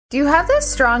Do you have this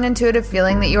strong intuitive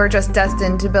feeling that you are just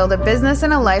destined to build a business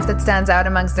and a life that stands out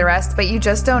amongst the rest, but you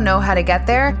just don't know how to get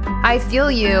there? I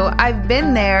feel you. I've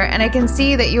been there, and I can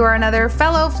see that you are another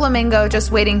fellow flamingo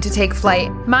just waiting to take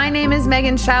flight. My name is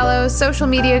Megan Shallow, social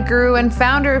media guru and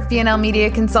founder of BNL Media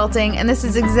Consulting, and this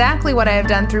is exactly what I have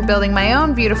done through building my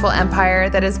own beautiful empire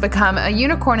that has become a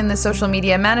unicorn in the social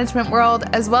media management world,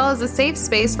 as well as a safe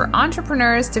space for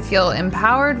entrepreneurs to feel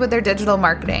empowered with their digital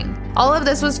marketing. All of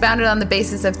this was founded on the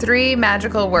basis of 3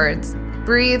 magical words: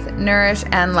 breathe, nourish,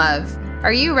 and love.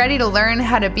 Are you ready to learn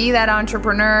how to be that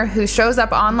entrepreneur who shows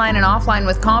up online and offline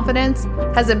with confidence,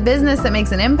 has a business that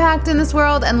makes an impact in this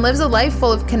world, and lives a life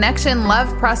full of connection,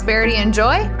 love, prosperity, and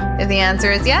joy? If the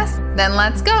answer is yes, then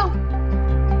let's go.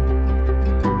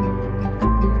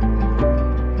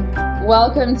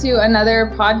 Welcome to another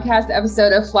podcast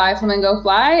episode of Fly Flamingo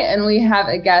Fly, and we have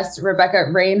a guest, Rebecca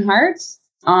Reinhart,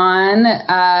 on,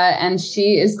 and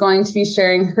she is going to be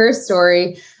sharing her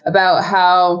story about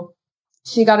how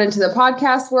she got into the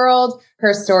podcast world.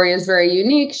 Her story is very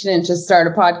unique. She didn't just start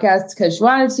a podcast because she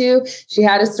wanted to. She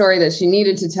had a story that she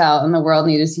needed to tell and the world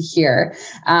needed to hear.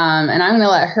 And I'm going to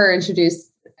let her introduce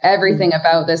everything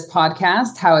about this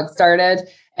podcast, how it started,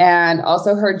 and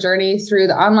also her journey through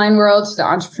the online world to the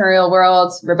entrepreneurial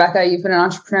world. Rebecca, you've been an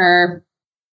entrepreneur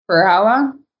for how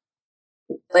long?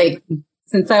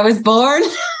 Since I was born.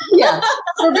 Yeah.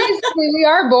 So basically, we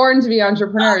are born to be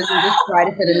entrepreneurs. We just try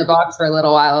to fit in the box for a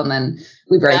little while and then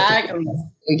we break.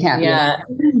 We can't. Yeah.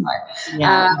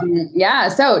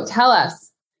 So tell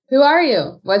us, who are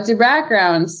you? What's your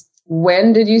background?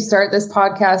 When did you start this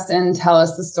podcast? And tell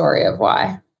us the story of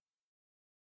why.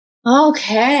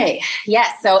 Okay.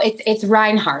 Yes. So it's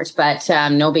Reinhart, but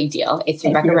no big deal. It's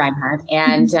Rebecca Reinhart.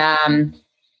 And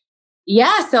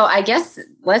so I guess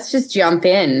let's just jump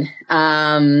in.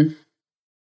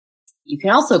 You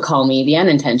can also call me the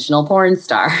Unintentional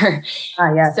Pornstar.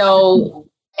 Yes. So,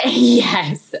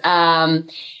 yes.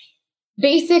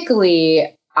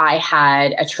 Basically, I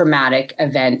had a traumatic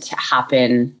event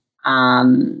happen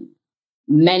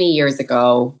many years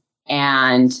ago.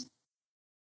 And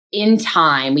in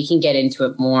time, we can get into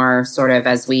it more sort of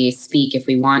as we speak if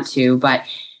we want to. But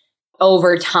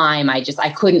over time, I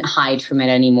couldn't hide from it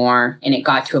anymore. And it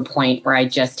got to a point where I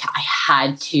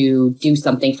had to do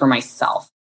something for myself.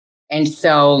 And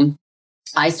so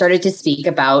I started to speak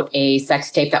about a sex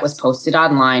tape that was posted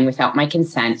online without my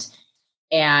consent.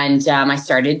 And I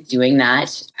started doing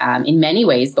that in many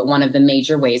ways, but one of the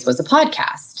major ways was a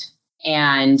podcast.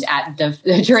 And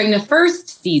during the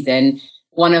first season,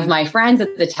 one of my friends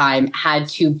at the time had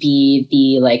to be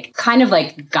the kind of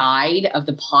guide of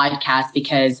the podcast,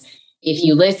 because if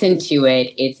you listen to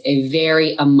it, it's a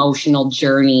very emotional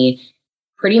journey,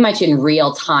 pretty much in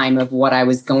real time of what I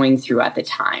was going through at the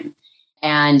time.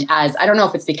 And I don't know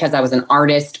if it's because I was an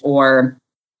artist or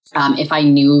if I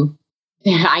knew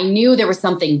there was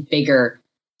something bigger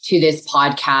to this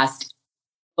podcast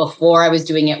before I was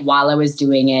doing it, while I was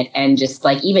doing it. And just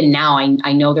even now,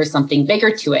 I know there's something bigger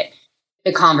to it.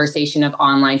 The conversation of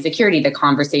online security, the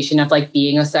conversation of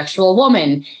being a sexual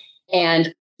woman,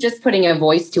 and just putting a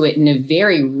voice to it in a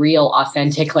very real,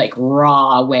 authentic,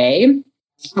 raw way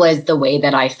was the way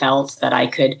that I felt that I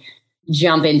could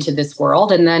jump into this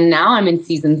world. And then now I'm in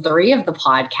season 3 of the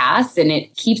podcast, and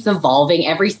it keeps evolving.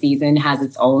 Every season has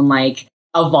its own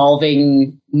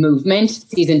evolving movement.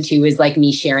 Season 2 is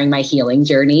me sharing my healing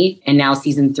journey. And now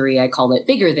season 3, I call it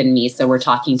Bigger Than Me. So we're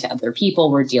talking to other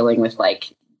people. We're dealing with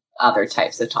other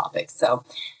types of topics. So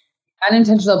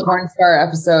Unintentional Pornstar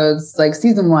episodes,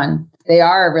 season 1, they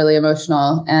are really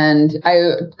emotional. And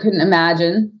I couldn't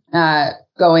imagine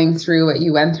going through what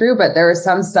you went through, but there was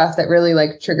some stuff that really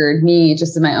triggered me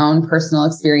just in my own personal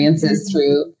experiences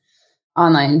through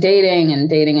online dating and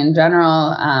dating in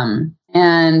general.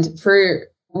 And for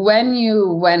when you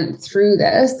went through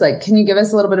this, can you give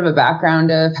us a little bit of a background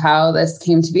of how this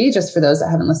came to be, just for those that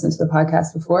haven't listened to the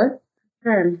podcast before?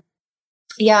 Sure.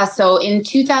 Yeah. So in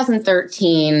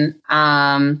 2013,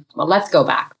 let's go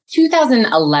back.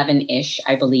 2011-ish,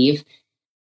 I believe.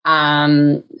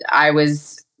 I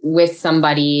was with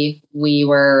somebody. We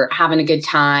were having a good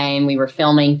time. We were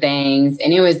filming things,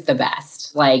 and it was the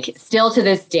best. Still to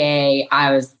this day,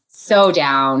 I was so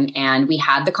down, and we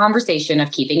had the conversation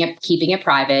of keeping it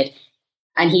private.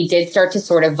 And he did start to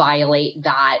sort of violate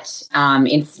that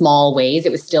in small ways.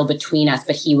 It was still between us,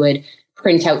 but he would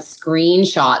print out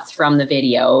screenshots from the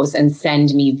videos and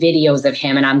send me videos of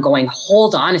him. And I'm going,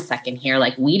 hold on a second here.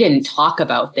 We didn't talk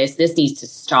about this. This needs to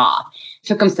stop.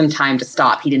 Took him some time to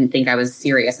stop. He didn't think I was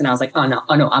serious. And I was like, oh no,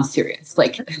 I'm serious.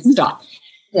 Stop.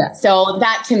 Yeah. So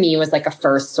that to me was a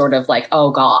first sort of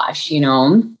oh gosh,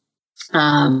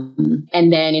 And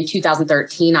then in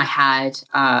 2013, I had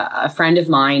a friend of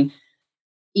mine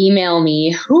email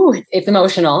me. It's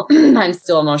emotional. I'm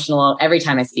still emotional every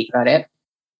time I speak about it.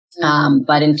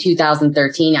 But in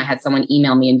 2013, I had someone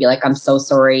email me and be like, I'm so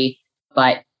sorry,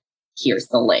 but here's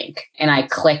the link. And I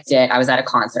clicked it. I was at a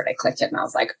concert. I clicked it and I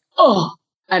was like, oh,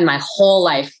 and my whole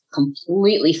life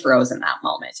completely froze in that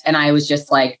moment. And I was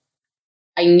just like,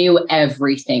 I knew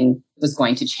everything was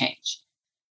going to change.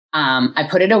 I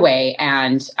put it away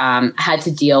and had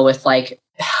to deal with like,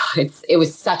 it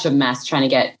was such a mess trying to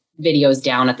get videos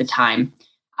down at the time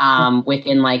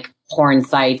within like porn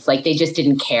sites. Like they just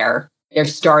didn't care. They're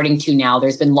starting to now.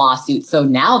 There's been lawsuits. So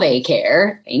now they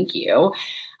care. Thank you.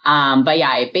 But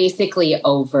yeah, it basically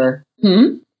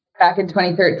Back in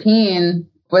 2013,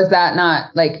 was that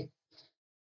not like,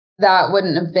 that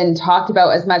wouldn't have been talked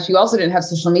about as much. You also didn't have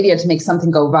social media to make something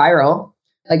go viral,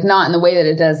 like not in the way that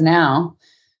it does now.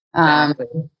 Exactly.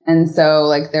 And so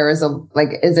like there was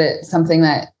is it something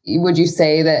that would you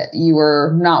say that you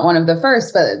were not one of the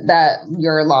first, but that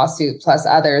your lawsuit plus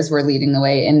others were leading the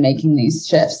way in making these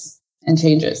shifts and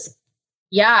changes?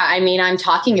 Yeah. I mean, I'm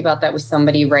talking about that with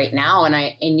somebody right now. And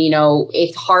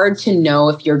it's hard to know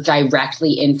if you're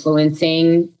directly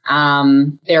influencing.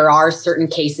 There are certain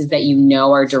cases that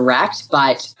are direct,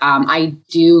 but I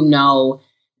do know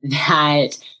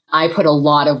that I put a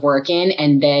lot of work in,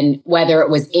 and then whether it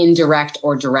was indirect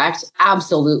or direct,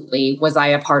 absolutely was I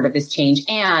a part of this change.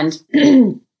 And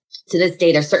to this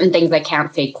day, there's certain things I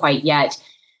can't say quite yet.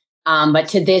 But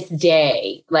to this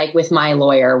day, like with my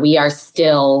lawyer, we are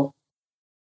still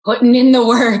putting in the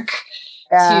work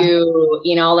to,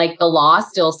 like the law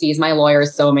still sees, my lawyer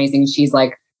is so amazing. She's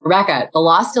like, Rebecca, the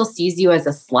law still sees you as a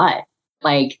slut.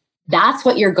 Like that's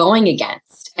what you're going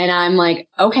against. And I'm like,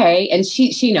 okay. And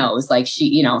she knows, like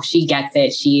she gets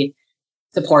it. She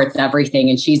supports everything.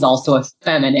 And she's also a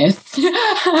feminist.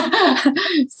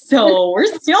 So we're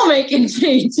still making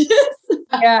changes.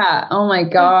 Yeah. Oh my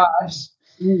gosh.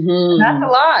 Mm-hmm. That's a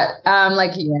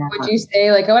lot. Would you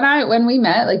say like when we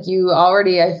met, like you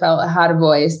already, I felt had a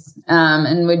voice.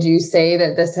 And would you say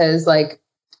that this has like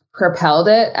propelled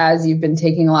it as you've been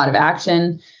taking a lot of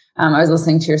action? I was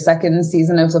listening to your second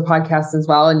season of the podcast as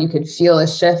well, and you could feel a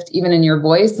shift even in your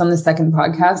voice on the second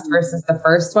podcast versus the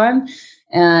first one.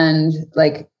 And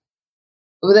like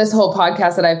with this whole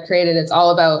podcast that I've created, it's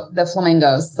all about the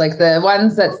flamingos, like the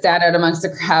ones that stand out amongst the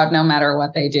crowd no matter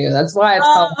what they do. That's why it's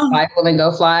called Fly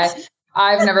Flamingo Fly.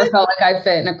 I've never felt like I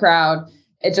fit in a crowd.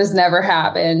 It just never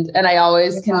happened. And I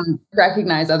always can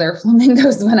recognize other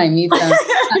flamingos when I meet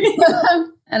them.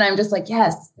 And I'm just like,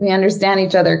 yes, we understand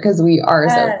each other because we are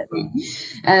so funny.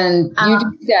 And you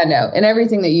do stand out in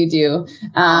everything that you do.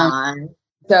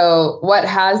 So what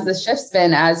has the shifts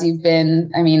been as you've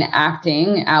been,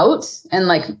 acting out and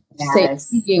like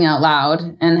speaking out loud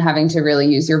and having to really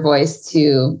use your voice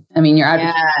to, you're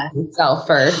advocating yourself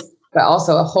first, but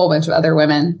also a whole bunch of other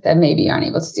women that maybe aren't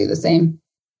able to do the same.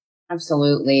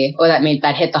 Absolutely. Oh, that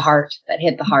hit the heart.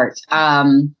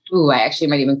 I actually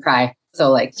might even cry. So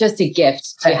like just a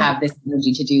gift to have this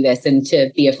energy to do this and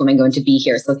to be a flamingo and to be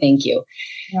here. So thank you.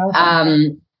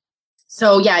 Okay.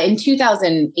 So yeah, in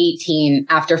 2018,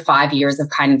 after 5 years of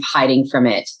kind of hiding from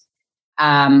it,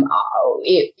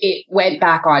 it went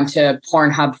back onto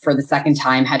Pornhub for the second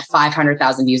time, had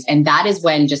 500,000 views. And that is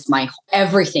when just my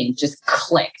everything just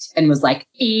clicked and was like,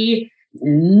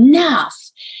 enough.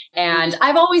 And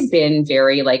I've always been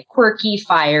very like quirky,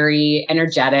 fiery,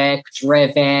 energetic,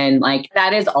 driven. Like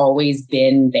that has always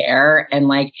been there. And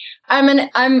like,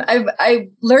 I've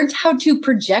learned how to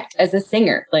project as a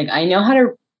singer. Like I know how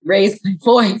to raise my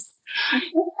voice,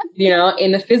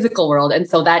 in the physical world. And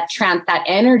so that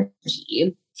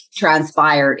energy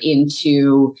transpired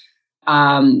into,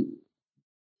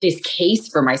 this case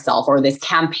for myself, or this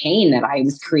campaign that I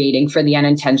was creating for the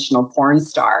Unintentional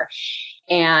Pornstar.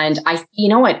 And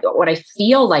what I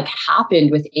feel like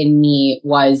happened within me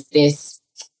was this,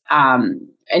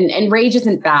 and rage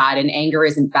isn't bad and anger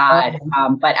isn't bad.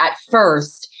 But at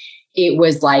first it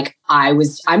was like, I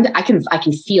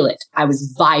can feel it. I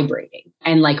was vibrating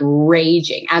and like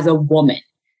raging as a woman.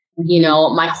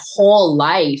 My whole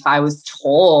life I was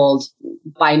told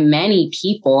by many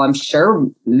people, I'm sure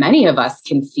many of us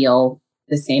can feel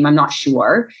the same. I'm not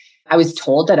sure. I was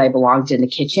told that I belonged in the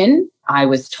kitchen. I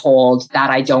was told that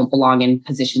I don't belong in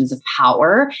positions of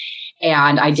power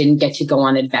and I didn't get to go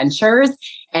on adventures.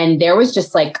 And there was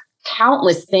just like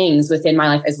countless things within my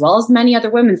life, as well as many other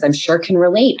women's, I'm sure can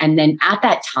relate. And then at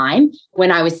that time,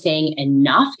 when I was saying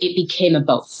enough, it became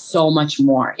about so much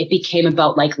more. It became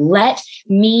about like, let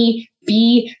me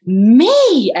be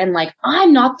me. And like,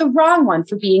 I'm not the wrong one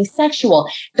for being sexual,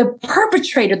 the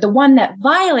perpetrator, the one that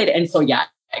violated. And so, yeah,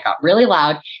 I got really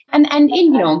loud. And you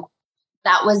know,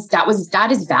 that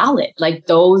is valid. Like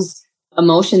those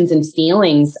emotions and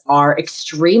feelings are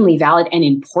extremely valid and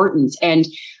important. And,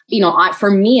 you know,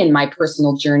 for me in my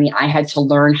personal journey, I had to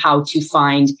learn how to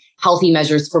find healthy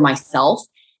measures for myself.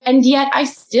 And yet I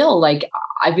still like,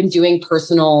 I've been doing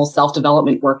personal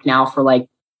self-development work now for like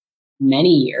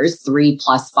many years, 3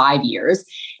 + 5 years.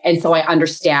 And so I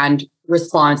understand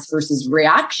response versus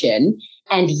reaction.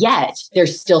 And yet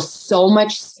there's still so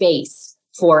much space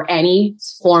for any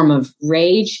form of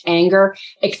rage, anger,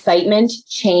 excitement,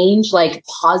 change, like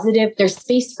positive. There's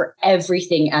space for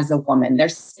everything as a woman.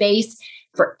 There's space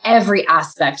for every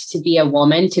aspect to be a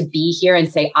woman, to be here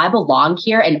and say, I belong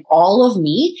here. And all of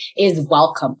me is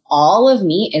welcome. All of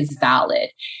me is valid.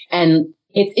 And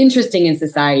it's interesting in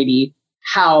society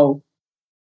how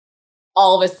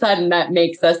all of a sudden that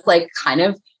makes us like kind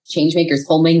of change makers,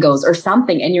 flamingos or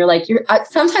something. And you're like,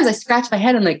 sometimes I scratch my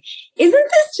head. I'm like, isn't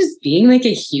this just being like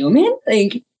a human?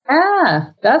 Like,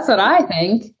 yeah, that's what I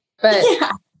think. But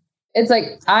yeah. It's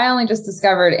like, I only just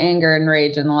discovered anger and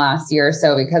rage in the last year or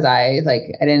so because I've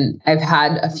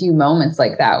had a few moments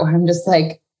like that where I'm just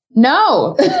like,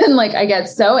 no. And like, I get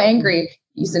so angry.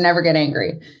 Used to never get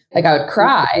angry. Like I would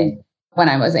cry when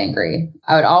I was angry.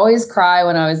 I would always cry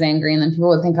when I was angry. And then people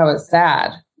would think I was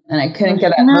sad. And I couldn't get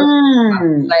that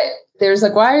emotion. But there's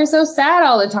like, why are you so sad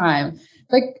all the time?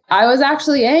 Like I was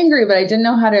actually angry, but I didn't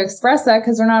know how to express that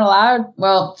because we're not allowed.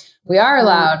 Well, we are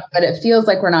allowed, but it feels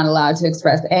like we're not allowed to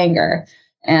express anger.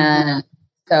 And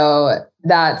so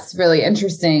that's really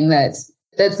interesting that's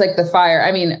like the fire.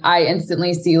 I mean, I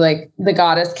instantly see like the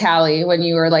goddess Callie when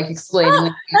you were like explaining.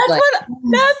 That's what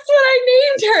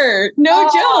I named her. No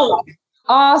joke.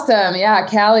 Awesome. Yeah.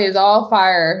 Callie is all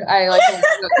fire. I like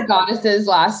goddesses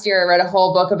last year. I read a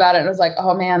whole book about it. And I was like,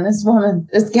 oh man, this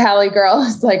Callie girl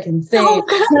is like insane. I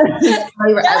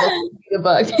will read the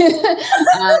book.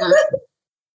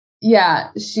 Yeah,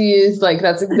 she's like,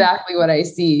 that's exactly what I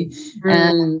see.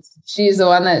 And she's the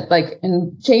one that like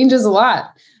and changes a lot.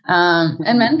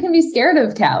 And men can be scared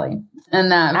of Callie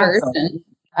and that version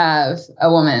of a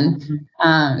woman.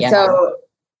 So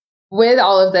with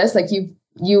all of this, like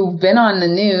you've been on the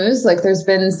news, like there's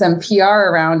been some PR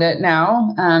around it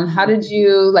now. How did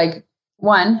you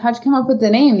how'd you come up with the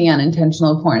name, The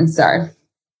Unintentional Pornstar?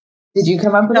 Did you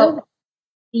come up with it?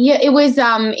 Yeah, it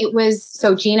was,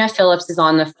 so Gina Phillips is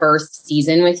on the first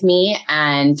season with me,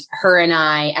 and her and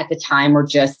I at the time were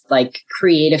just like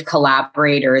creative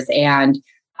collaborators. And,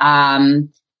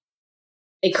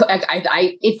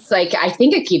 it's like, I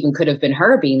think it even could have been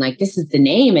her being like, this is the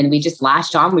name. And we just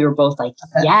latched on. We were both like,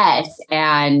 yes.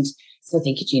 And so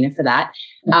thank you, Gina, for that.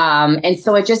 And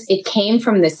so it came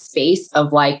from this space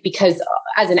of like, because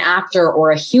as an actor or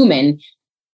a human,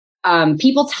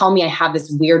 people tell me I have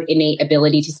this weird innate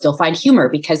ability to still find humor,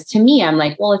 because to me, I'm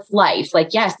like, well, it's life.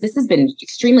 Like, yes, this has been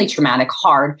extremely traumatic,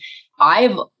 hard.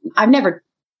 I've never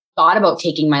thought about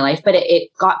taking my life, but it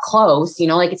got close, you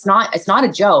know, like it's not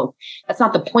a joke. That's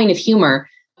not the point of humor,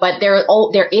 but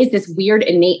there is this weird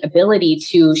innate ability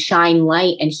to shine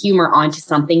light and humor onto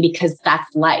something because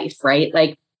that's life, right?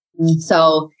 Like,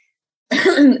 so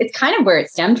it's kind of where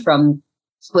it stemmed from,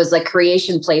 was like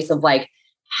creation place of like,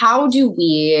 how do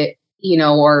we, you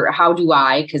know, or how do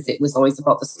I, because it was always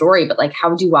about the story, but like,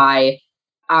 how do I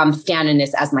stand in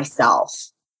this as myself?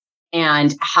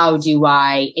 And how do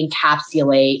I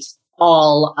encapsulate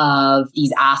all of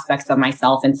these aspects of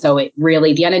myself? And so it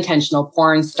really, The Unintentional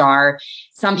Porn Star,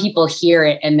 some people hear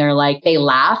it and they're like, they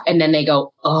laugh and then they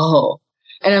go, oh.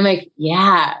 And I'm like,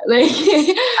 yeah, like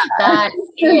that's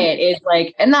it. It's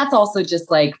like, and that's also just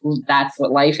like, that's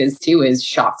what life is too, is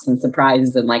shocks and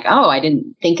surprises and like, oh, I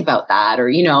didn't think about that, or,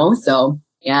 you know, so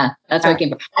yeah, that's where it came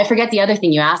from. I forget the other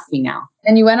thing you asked me now.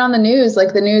 And you went on the news,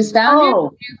 like the news found you.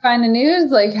 Did you find the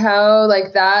news? Like how,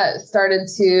 like that started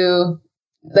to,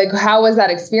 like, how was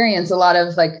that experience? A lot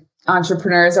of like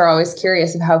entrepreneurs are always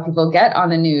curious of how people get on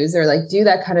the news or like do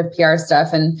that kind of PR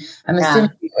stuff. And I'm assuming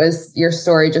it was your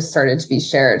story just started to be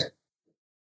shared.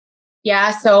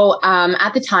 Yeah. So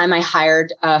at the time I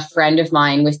hired a friend of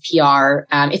mine with PR.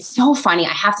 It's so funny.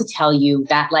 I have to tell you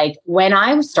that like when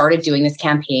I started doing this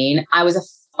campaign, I was a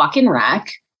fucking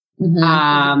wreck.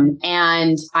 Mm-hmm.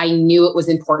 And I knew it was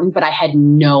important, but I had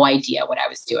no idea what I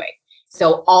was doing.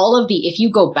 So if you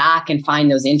go back and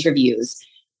find those interviews,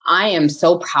 I am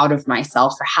so proud of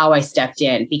myself for how I stepped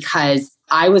in, because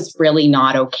I was really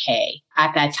not okay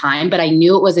at that time, but I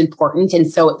knew it was important.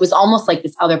 And so it was almost like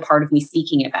this other part of me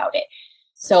speaking about it.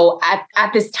 So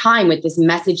at this time, with this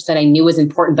message that I knew was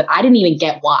important, but I didn't even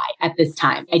get why at this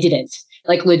time. I didn't,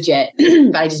 like, legit,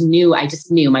 but I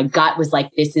just knew my gut was like,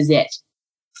 this is it.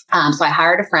 So I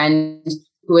hired a friend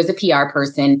who was a PR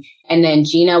person. And then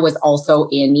Gina was also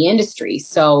in the industry.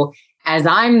 So as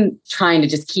I'm trying to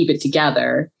just keep it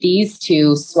together, these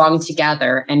two swung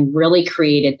together and really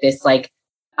created this, like,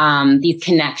 these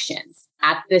connections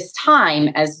at this time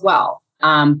as well.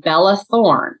 Bella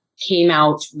Thorne came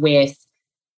out with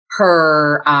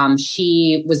her,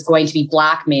 she was going to be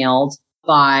blackmailed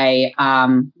by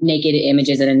naked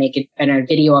images and a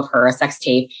video of her, a sex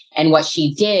tape. And what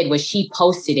she did was she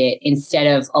posted it instead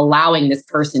of allowing this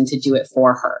person to do it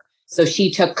for her. So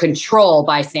she took control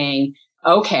by saying,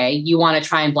 okay, you want to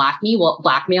try and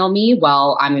blackmail me?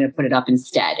 Well, I'm going to put it up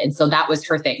instead. And so that was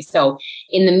her thing. So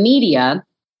in the media,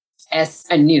 as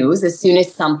a news, as soon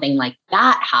as something like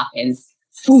that happens,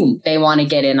 boom, they want to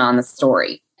get in on the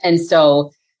story. And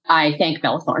so I thank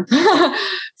Bella Thorne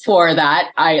for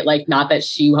that. Not that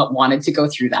she wanted to go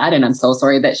through that. And I'm so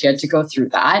sorry that she had to go through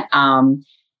that.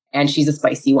 And she's a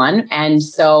spicy one. And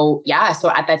so, so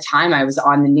at that time I was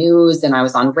on the news and I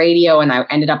was on radio and I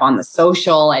ended up on the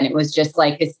social, and it was just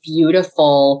like this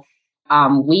beautiful,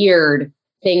 weird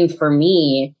thing for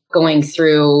me going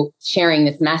through sharing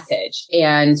this message.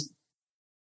 And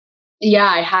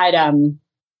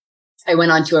I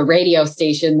went onto a radio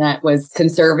station that was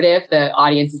conservative. The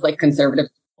audience is like conservative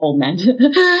old men.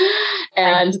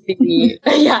 And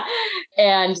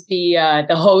the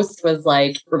host was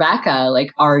like, Rebecca,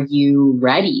 like, are you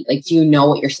ready? Like, do you know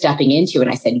what you're stepping into?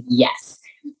 And I said, yes.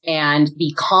 And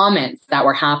the comments that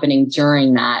were happening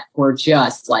during that were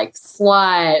just like,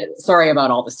 slut. Sorry about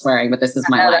all the swearing, but this is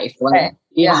my life. Like,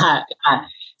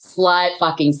 slut,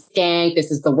 fucking stank.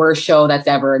 This is the worst show that's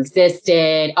ever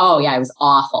existed. Oh yeah, it was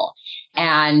awful.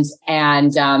 And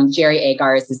Jerry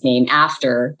Agar is his name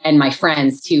after, and my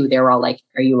friends too, they were all like,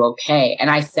 are you okay? And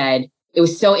I said, it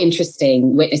was so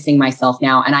interesting witnessing myself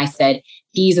now. And I said,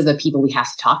 these are the people we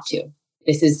have to talk to.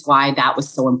 This is why that was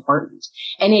so important.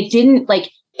 And it didn't,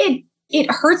 like, it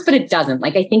hurts, but it doesn't.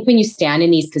 Like, I think when you stand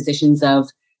in these positions of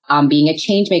being a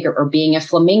change maker or being a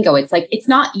flamingo, it's like, it's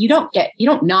not, you don't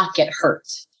not get hurt.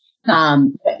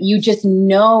 You just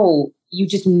know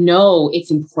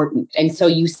it's important. And so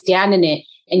you stand in it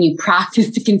and you practice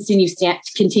to continue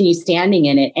standing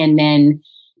in it. And then,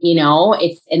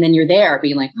 and then you're there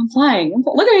being like, I'm flying,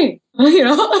 look at me,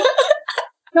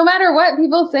 No matter what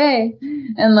people say.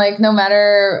 And like, no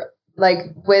matter,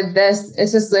 like, with this,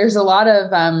 it's just, there's a lot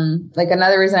of,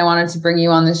 another reason I wanted to bring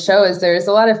you on this show is there's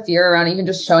a lot of fear around even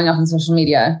just showing up on social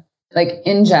media, like,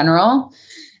 in general.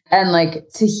 And like,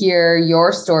 to hear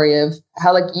your story of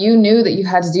how, like, you knew that you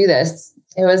had to do this.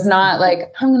 It was not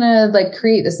like, I'm going to like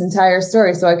create this entire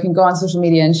story so I can go on social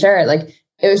media and share it. Like,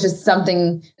 it was just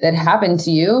something that happened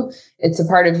to you. It's a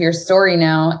part of your story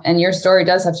now. And your story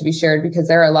does have to be shared because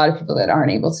there are a lot of people that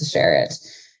aren't able to share it.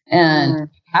 And you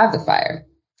have the fire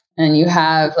and you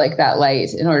have like that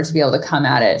light in order to be able to come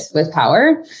at it with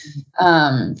power.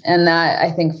 And that,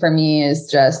 I think, for me is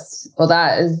just,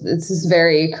 it's just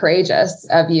very courageous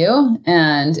of you.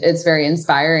 And it's very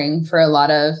inspiring for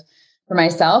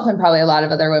myself and probably a lot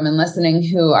of other women listening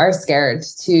who are scared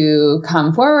to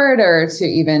come forward or to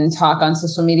even talk on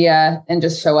social media and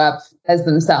just show up as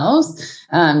themselves,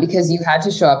 because you had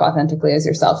to show up authentically as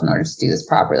yourself in order to do this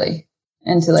properly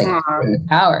and to like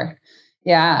power.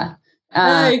 Yeah.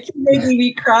 You're making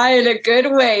me cry in a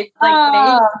good way. Like,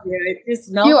 thank you. It just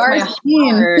melts my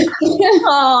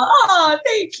heart.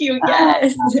 Thank you.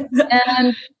 Yes.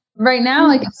 And right now,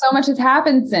 like, so much has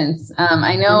happened since.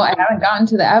 I know I haven't gotten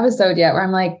to the episode yet where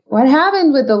I'm like, what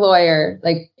happened with the lawyer?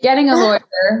 Like, getting a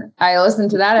lawyer. I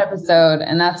listened to that episode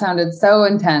and that sounded so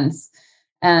intense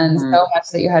and so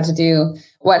much that you had to do.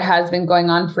 What has been going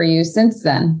on for you since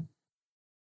then?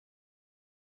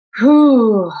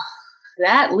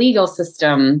 That legal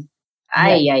system.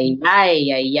 Oh,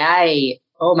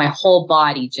 my whole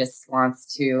body just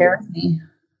wants to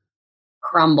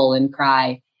crumble and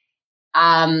cry.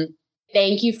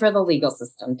 Thank you for the legal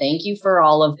system. Thank you for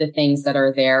all of the things that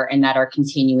are there and that are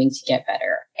continuing to get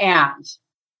better. And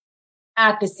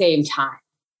at the same time,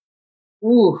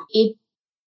 I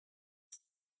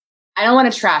don't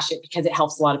want to trash it because it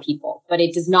helps a lot of people, but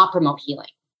it does not promote healing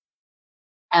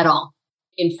at all.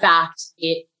 In fact,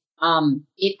 it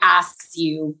asks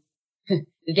you,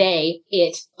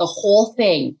 the whole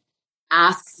thing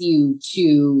asks you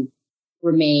to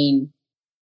remain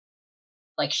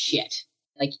like shit.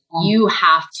 Like you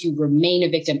have to remain a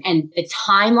victim. And the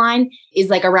timeline is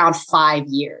like around 5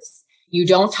 years. You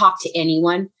don't talk to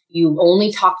anyone. You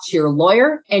only talk to your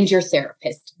lawyer and your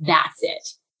therapist. That's it.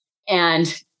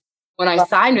 And when I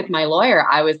signed with my lawyer,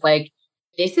 I was like,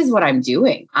 this is what I'm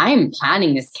doing. I am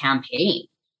planning this campaign.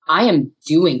 I am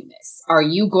doing this. Are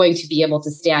you going to be able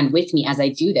to stand with me as I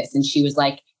do this? And she was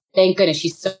like, thank goodness.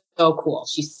 She's so cool.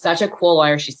 She's such a cool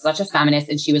lawyer. She's such a feminist.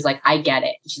 And she was like, I get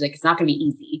it. She's like, it's not going to be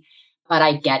easy, but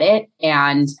I get it.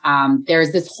 And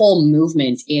there's this whole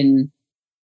movement in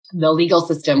the legal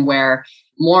system where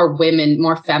more women,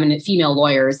 more female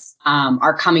lawyers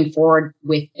are coming forward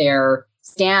with their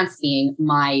stance being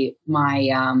my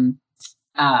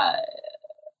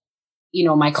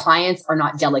clients are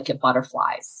not delicate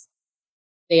butterflies.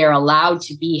 They are allowed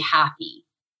to be happy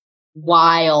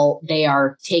while they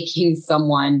are taking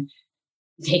someone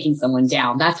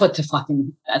down. That's what it feels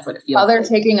While they're like.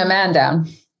 taking a man down.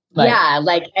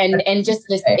 And just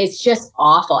this, it's just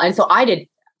awful. And so I did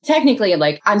technically,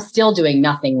 like, I'm still doing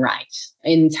nothing right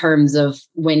in terms of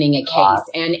winning a case.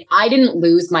 And I didn't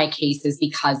lose my cases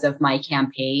because of my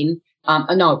campaign.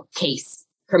 Criminal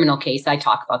case. I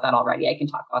talk about that already. I can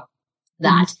talk about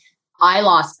that. Mm-hmm. I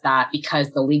lost that because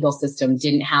the legal system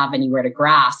didn't have anywhere to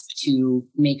grasp to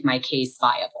make my case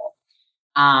viable,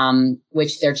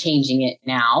 which they're changing it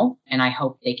now. And I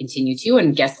hope they continue to.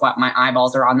 And guess what? My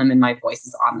eyeballs are on them and my voice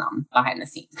is on them behind the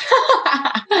scenes.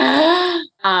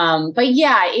 But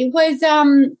yeah, it was,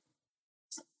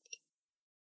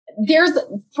 there's,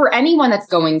 for anyone that's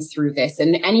going through this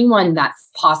and anyone that's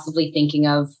possibly thinking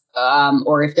of,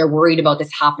 or if they're worried about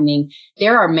this happening,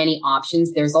 there are many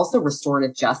options. There's also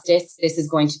restorative justice. This is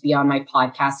going to be on my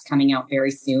podcast coming out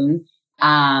very soon.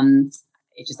 I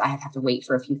have to wait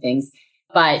for a few things,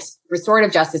 but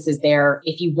restorative justice is there.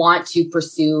 If you want to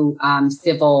pursue,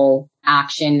 civil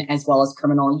action as well as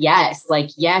criminal, yes,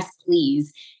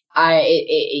 please.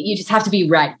 You just have to be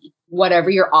ready. Whatever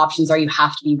your options are, you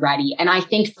have to be ready. And I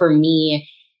think for me,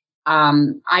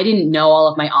 I didn't know all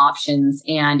of my options,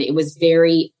 and it was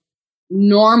very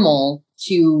normal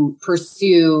to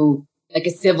pursue like a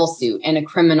civil suit and a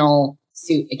criminal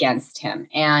suit against him.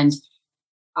 And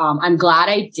I'm glad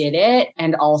I did it.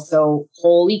 And also,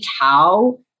 holy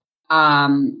cow,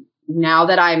 now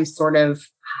that I'm sort of,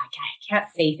 I can't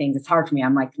say things. It's hard for me.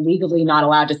 I'm like legally not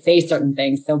allowed to say certain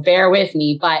things. So bear with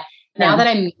me. But now that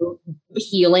I'm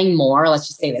healing more, let's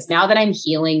just say this, now that I'm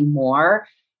healing more,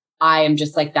 I am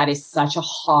just like, that is such a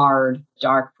hard,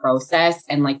 dark process.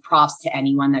 And like, props to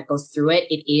anyone that goes through it.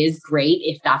 It is great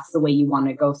if that's the way you want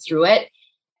to go through it.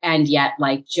 And yet,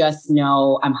 like, just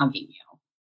know I'm hugging you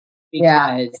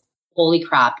because holy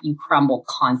crap, you crumble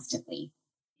constantly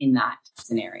in that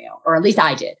scenario. Or at least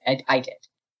I did. I did.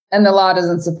 And the law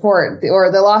doesn't support,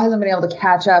 or the law hasn't been able to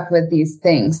catch up with these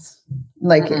things.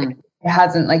 Like it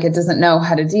hasn't, like, it doesn't know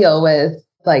how to deal with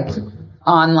like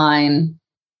online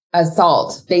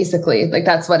assault, basically. Like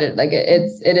that's what it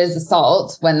is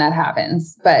assault when that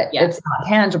happens, but it's not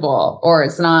tangible, or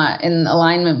it's not in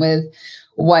alignment with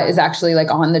what is actually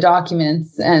like on the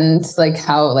documents, and like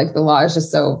how like the law is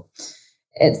just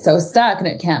it's so stuck and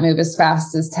it can't move as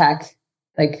fast as tech.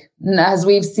 Like, as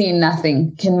we've seen,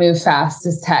 nothing can move fast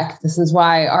as tech. This is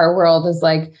why our world is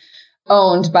like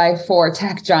owned by 4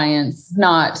 tech giants,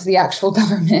 not the actual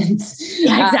government.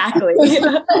 Yeah, exactly.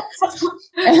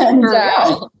 And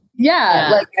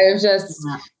like I was just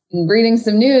reading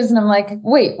some news and I'm like,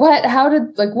 wait, what? How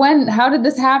did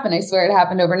this happen? I swear it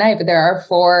happened overnight, but there are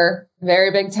 4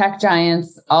 very big tech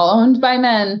giants, all owned by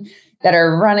men, that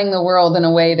are running the world in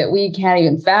a way that we can't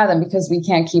even fathom because we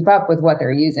can't keep up with what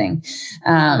they're using.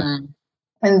 And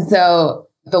so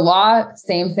the law,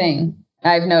 same thing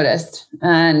I've noticed.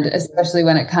 And especially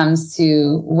when it comes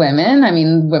to women, I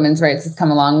mean, women's rights has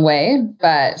come a long way,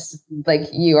 but like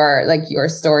your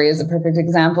story is a perfect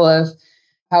example of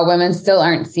how women still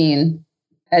aren't seen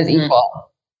as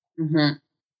equal. Mm-hmm.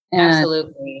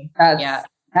 Absolutely. That's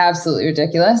absolutely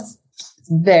ridiculous.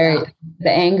 The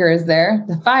anger is there.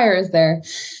 The fire is there.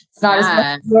 It's not as much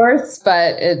as yours,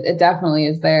 but it definitely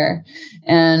is there.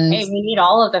 And hey, we need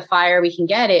all of the fire we can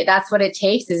get. It. That's what it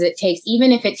takes.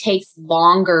 Even if it takes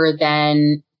longer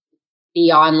than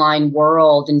the online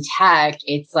world and tech,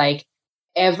 it's like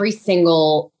every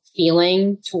single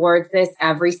feeling towards this,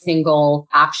 every single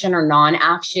action or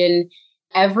non-action,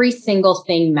 every single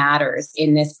thing matters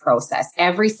in this process.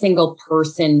 Every single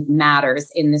person matters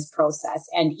in this process.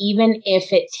 And even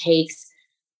if it takes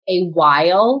a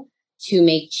while to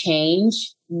make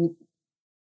change,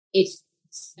 it's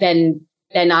then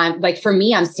I'm like, for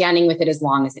me, I'm standing with it as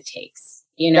long as it takes.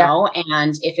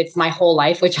 and if it's my whole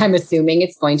life, which I'm assuming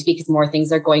it's going to be because more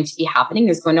things are going to be happening,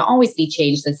 there's going to always be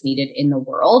change that's needed in the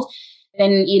world.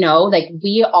 Then, like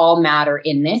we all matter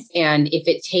in this. And if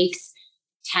it takes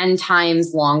 10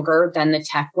 times longer than the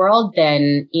tech world,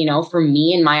 then, for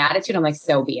me and my attitude, I'm like,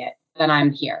 so be it, then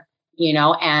I'm here,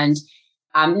 and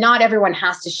not everyone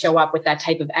has to show up with that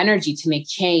type of energy to make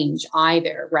change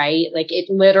either, right? Like it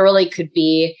literally could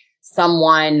be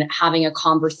someone having a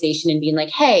conversation and being like,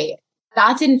 hey,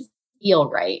 that didn't feel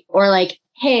right. Or like,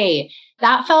 hey,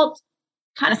 that felt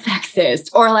kind of sexist.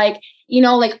 Or like,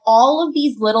 like all of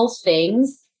these little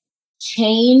things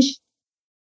change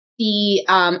the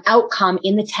outcome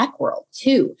in the tech world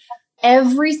too.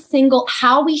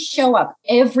 How we show up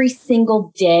every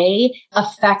single day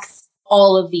affects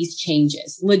all of these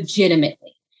changes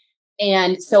legitimately.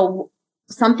 And so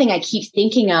something I keep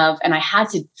thinking of, and I had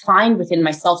to find within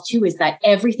myself too, is that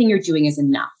everything you're doing is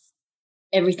enough.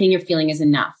 Everything you're feeling is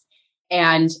enough.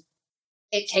 And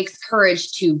it takes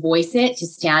courage to voice it, to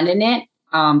stand in it.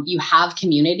 You have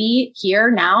community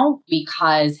here now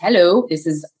because, hello, this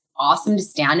is awesome to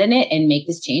stand in it and make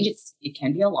this change. It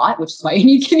can be a lot, which is why you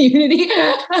need community.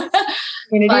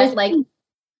 Community is like,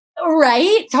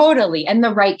 right, totally. And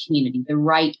the right community, the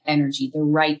right energy, the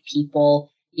right people,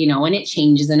 and it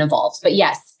changes and evolves. But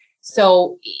yes,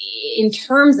 so in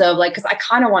terms of like, because I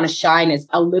kind of want to shine as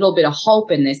a little bit of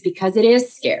hope in this because it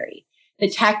is scary. The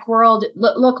tech world,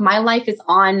 look, my life is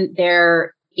on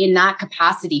there in that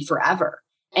capacity forever,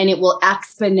 and it will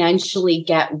exponentially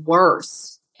get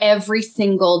worse every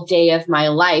single day of my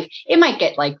life. It might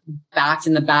get like backed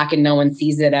in the back and no one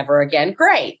sees it ever again.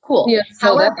 Great, cool. Yeah,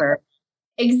 however,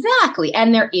 exactly.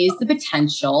 And there is the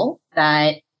potential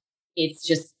that it's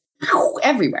just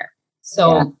everywhere.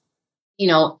 So,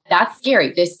 that's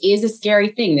scary. This is a scary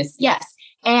thing. Yes.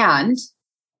 And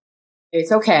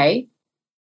it's okay.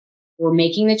 We're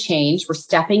making the change. We're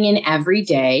stepping in every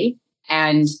day.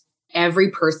 And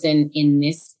every person in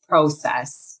this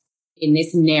process, in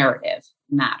this narrative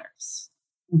matters.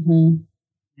 Mm-hmm.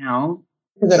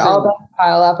 Because it all does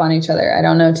pile up on each other. I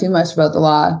don't know too much about the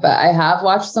law, but I have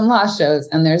watched some law shows,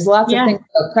 and there's lots of things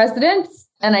about precedents,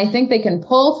 and I think they can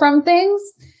pull from things,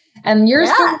 and you're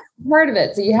still part of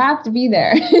it, so you have to be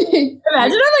there. Imagine I'm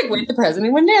like with the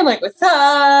president one day, I'm like, what's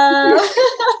up?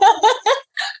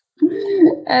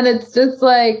 And it's just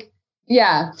like,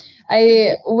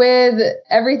 with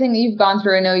everything that you've gone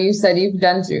through, I know you said you've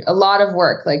done a lot of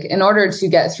work. Like in order to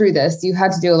get through this, you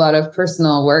had to do a lot of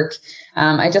personal work.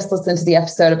 I just listened to the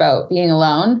episode about being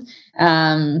alone,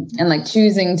 and like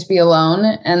choosing to be alone.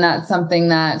 And that's something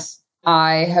that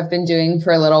I have been doing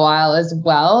for a little while as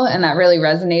well. And that really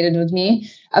resonated with me.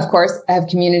 Of course, I have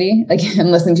community. Like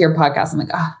I'm listening to your podcast. I'm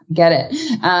like, I get it.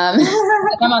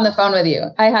 I'm on the phone with you.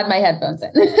 I had my headphones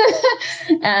in.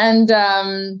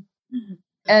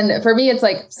 And for me, it's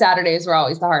like Saturdays were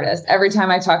always the hardest. Every time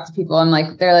I talk to people, I'm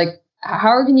like, they're like,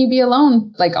 how can you be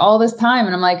alone like all this time?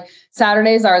 And I'm like,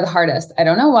 Saturdays are the hardest. I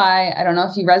don't know why. I don't know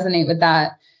if you resonate with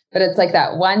that, but it's like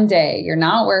that one day you're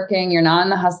not working, you're not in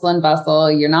the hustle and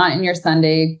bustle, you're not in your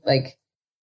Sunday,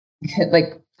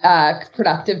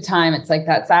 productive time. It's like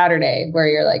that Saturday where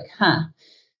you're like,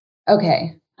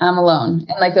 okay, I'm alone.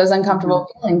 And like those uncomfortable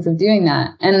feelings of doing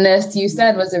that. And this, you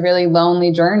said, was a really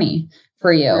lonely journey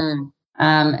for you.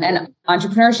 And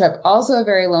entrepreneurship, also a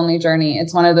very lonely journey.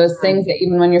 It's one of those things that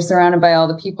even when you're surrounded by all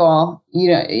the people,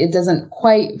 it doesn't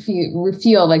quite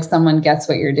feel like someone gets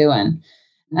what you're doing.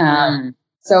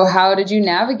 So how did you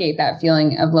navigate that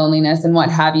feeling of loneliness, and what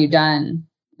have you done?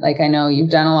 Like, I know you've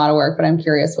done a lot of work, but I'm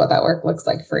curious what that work looks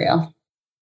like for you.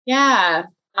 Yeah.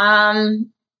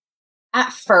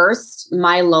 At first,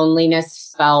 my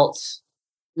loneliness felt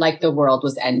like the world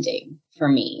was ending for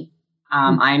me.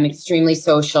 I'm extremely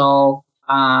social.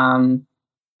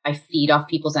 I feed off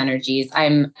people's energies.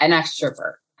 I'm an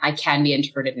extrovert. I can be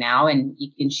introverted now, and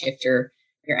you can shift your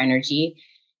energy.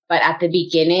 But at the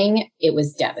beginning, it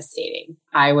was devastating.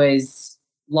 I was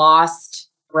lost,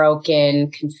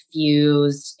 broken,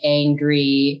 confused,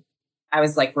 angry. I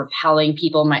was like repelling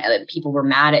people. People were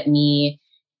mad at me.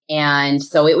 And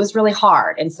so it was really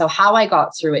hard. And so how I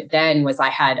got through it then was I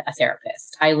had a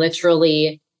therapist. I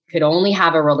literally could only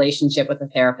have a relationship with a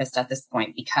therapist at this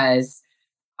point because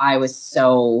I was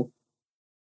so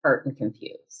hurt and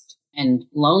confused. And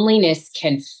loneliness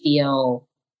can feel,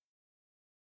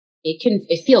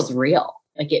 it feels real.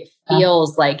 Like it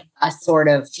feels like a sort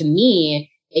of, to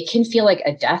me, it can feel like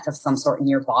a death of some sort in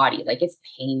your body. Like it's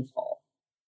painful.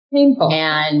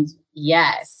 And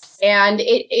yes. And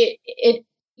it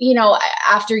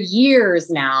after years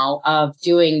now of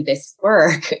doing this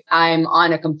work, I'm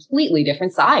on a completely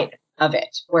different side of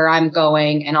it where I'm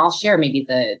going, and I'll share maybe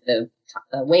the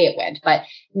way it went. But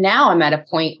now I'm at a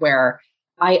point where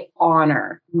I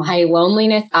honor my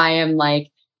loneliness. I am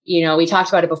like, we talked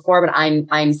about it before, but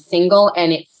I'm single,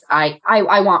 and I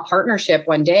want partnership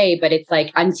one day, but it's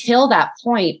like, until that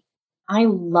point, I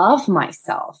love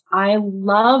myself. I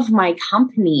love my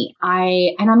company.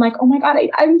 And I'm like, oh my God,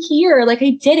 I'm here. Like,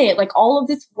 I did it. Like, all of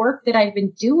this work that I've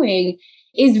been doing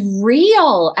is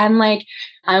real. And like,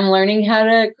 I'm learning how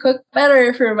to cook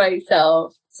better for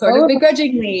myself, sort of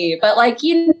begrudgingly, but like,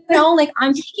 like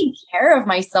I'm taking care of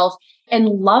myself and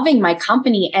loving my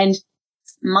company, and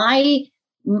my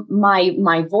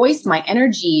voice, my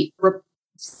energy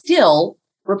still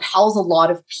repels a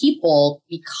lot of people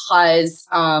because,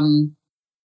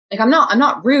 like I'm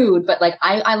not rude, but like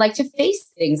I like to face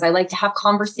things. I like to have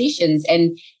conversations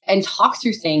and talk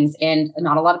through things, and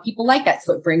not a lot of people like that.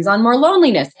 So it brings on more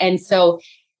loneliness. And so,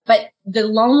 but the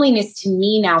loneliness to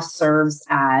me now serves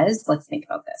as, let's think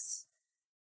about this,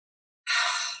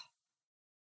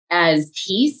 as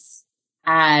peace,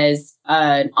 as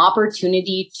an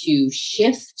opportunity to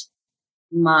shift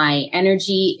my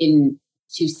energy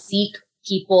to seek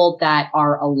people that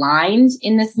are aligned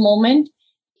in this moment.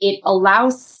 It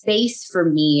allows space for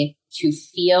me to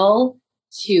feel,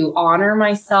 to honor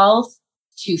myself,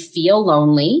 to feel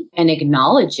lonely and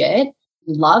acknowledge it,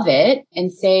 love it,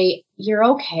 and say, you're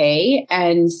okay.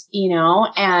 And,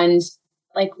 and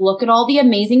like, look at all the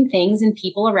amazing things and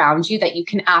people around you that you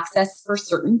can access for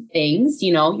certain things.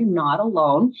 You're not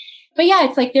alone. But yeah,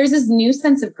 it's like, there's this new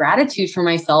sense of gratitude for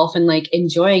myself and like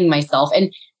enjoying myself.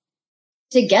 And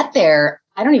to get there,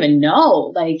 I don't even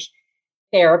know, like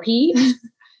therapy.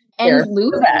 And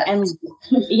loop and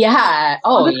yeah.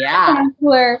 Oh yeah.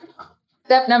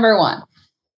 Step number 1.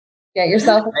 Get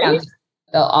yourself a counselor.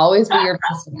 They'll always be your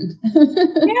best friend.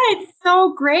 Yeah, it's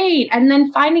so great. And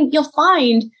then you'll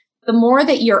find the more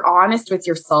that you're honest with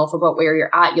yourself about where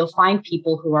you're at, you'll find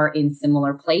people who are in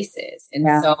similar places.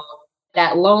 And so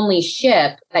that lonely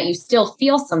ship that you still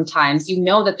feel sometimes,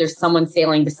 that there's someone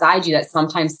sailing beside you that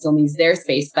sometimes still needs their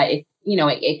space, but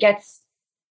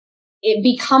it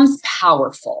becomes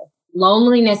powerful.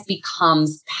 Loneliness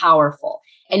becomes powerful.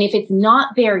 And if it's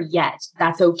not there yet,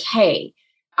 that's okay.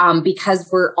 Because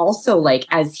we're also like,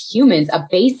 as humans, a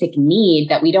basic need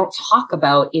that we don't talk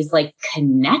about is like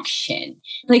connection.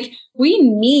 Like, we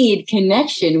need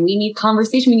connection. We need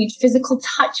conversation. We need physical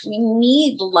touch. We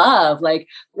need love. Like,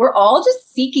 we're all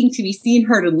just seeking to be seen,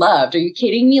 heard, and loved. Are you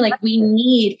kidding me? Like, we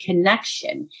need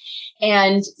connection.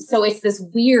 And so it's this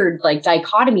weird like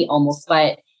dichotomy almost,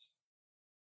 but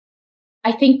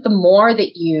I think the more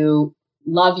that you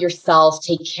love yourself,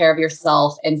 take care of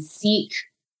yourself, and seek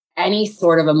any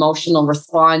sort of emotional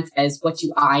response as what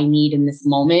do I need in this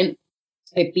moment,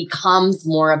 it becomes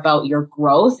more about your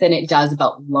growth than it does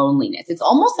about loneliness. It's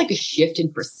almost like a shift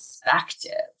in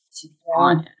perspective, to be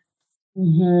honest.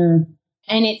 Mm-hmm.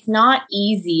 And it's not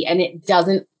easy, and it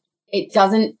doesn't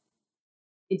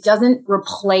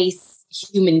replace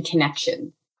human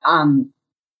connection.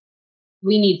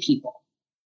 We need people.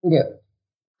 Yeah.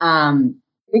 I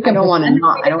don't want to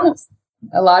not. I don't.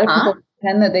 A lot of people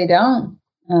pretend that they don't.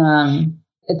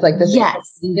 It's like this.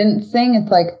 Yes, you didn't sing. It's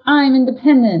like, I'm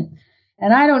independent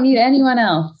and I don't need anyone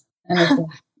else. And it's like,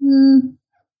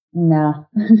 nah.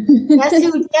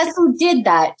 Guess who did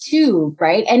that too,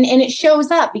 right? And it shows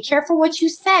up. Be careful what you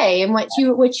say and what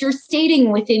you're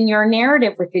stating within your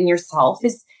narrative within yourself.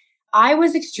 Is I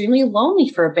was extremely lonely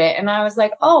for a bit, and I was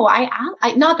like, oh,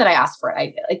 I not that I asked for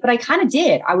it, but I kind of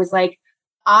did. I was like,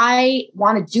 I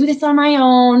want to do this on my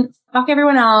own. Fuck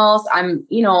everyone else. I'm,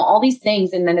 all these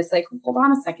things. And then it's like, hold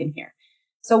on a second here.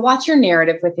 So watch your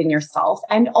narrative within yourself.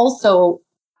 And also,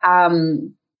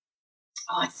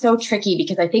 it's so tricky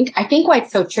because I think why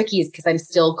it's so tricky is because I'm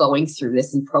still going through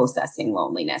this and processing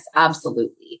loneliness.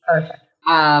 Absolutely. Perfect.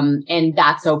 And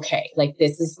that's okay. Like,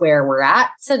 this is where we're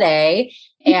at today.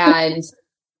 And,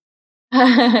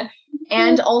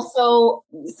 and also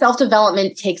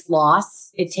self-development takes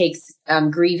loss. It takes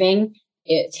grieving.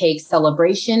 It takes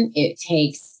celebration. It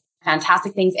takes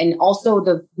fantastic things. And also,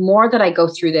 the more that I go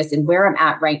through this and where I'm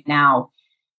at right now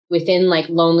within like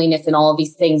loneliness and all of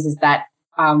these things is that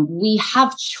we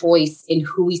have choice in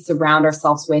who we surround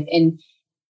ourselves with. And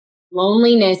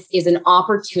loneliness is an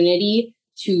opportunity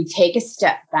to take a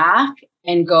step back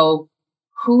and go,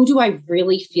 who do I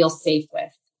really feel safe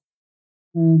with?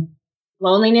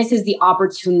 Loneliness is the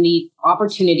opportunity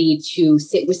to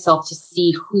sit with self, to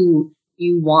see who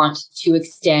you want to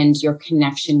extend your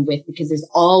connection with, because there's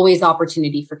always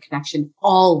opportunity for connection.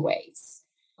 Always.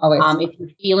 If you're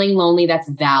feeling lonely, that's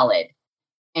valid.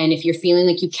 And if you're feeling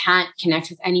like you can't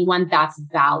connect with anyone, that's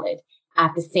valid.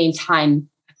 at the same time,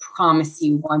 I promise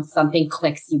you, once something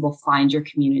clicks, you will find your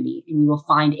community and you will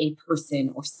find a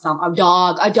person or a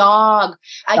dog, a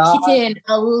kitten,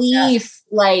 a leaf,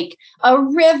 like a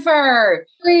river.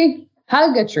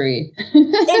 Hug a tree.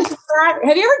 Exactly.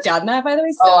 Have you ever done that, by the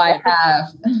way? Oh, I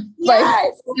have.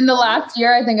 Yes. Like in the last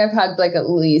year, I think I've hugged like at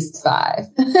least 5.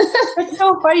 It's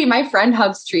so funny. My friend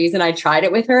hugs trees and I tried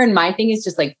it with her. And my thing is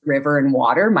just like river and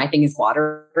water. My thing is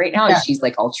water right now. And she's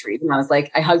like all trees. And I was like,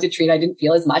 I hugged a tree and I didn't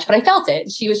feel as much, but I felt it.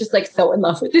 And she was just like so in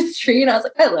love with this tree. And I was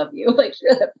like, I love you. Like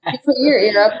you're the best. Put your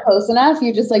ear up close enough.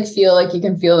 You just like feel like you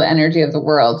can feel the energy of the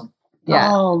world.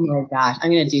 Yeah. Oh my gosh.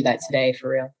 I'm going to do that today for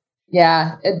real.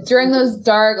 Yeah. During those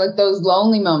dark, like those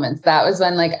lonely moments, that was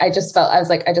when like, I just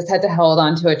had to hold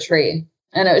on to a tree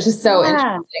and it was just so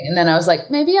interesting. And then I was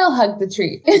like, maybe I'll hug the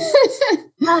tree.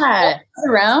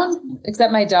 Around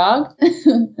except my dog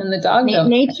and the dog.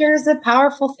 Nature is a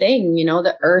powerful thing. You know,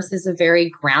 the earth is a very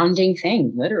grounding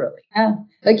thing, literally. Yeah.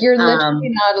 Like you're literally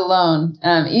not alone.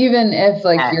 Even if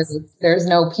like there's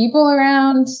no people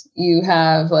around, you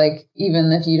have like,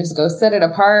 even if you just go sit at a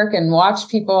park and watch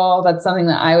people, that's something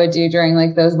that I would do during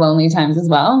like those lonely times as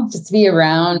well, just to be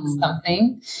around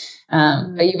something.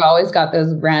 But you've always got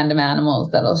those random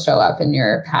animals that'll show up in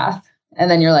your path. And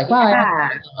then you're like,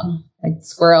 wow, like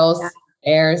squirrels,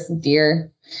 bears,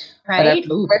 deer, right?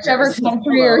 Whichever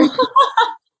country or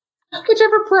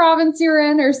whichever province you're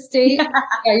in or state, you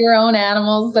got your own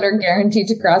animals that are guaranteed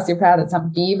to cross your path. It's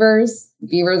not beavers.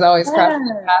 Beavers always cross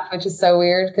your path, which is so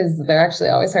weird because they're actually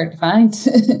always hard to find.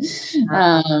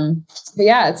 But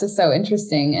yeah, it's just so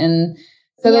interesting. And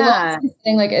so the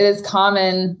thing, like it is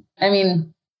common. I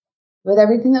mean, with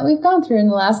everything that we've gone through in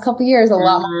the last couple of years, a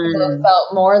lot more people have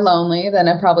felt more lonely than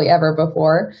probably ever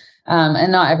before.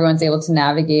 And not everyone's able to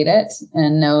navigate it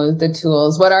and know the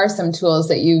tools. What are some tools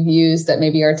that you've used that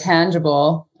maybe are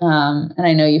tangible? And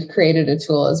I know you've created a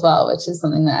tool as well, which is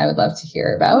something that I would love to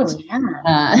hear about.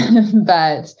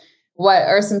 But what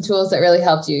are some tools that really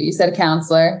helped you? You said a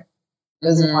counselor.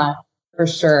 Was one for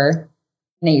sure.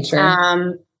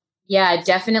 Nature. Yeah,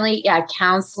 definitely. Yeah,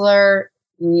 counselor.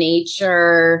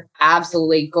 Nature,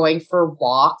 absolutely. Going for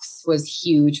walks was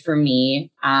huge for me.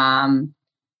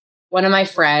 One of my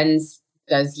friends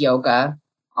does yoga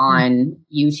on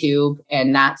YouTube,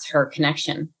 and that's her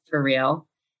connection for real.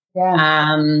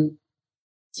 Yeah.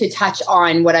 To touch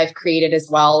on what I've created as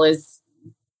well is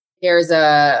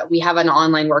we have an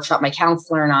online workshop. My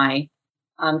counselor and I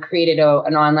created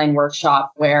an online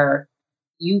workshop where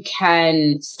you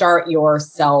can start your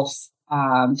self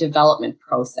development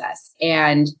process.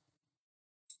 And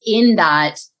in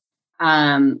that,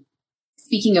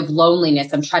 speaking of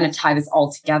loneliness, I'm trying to tie this all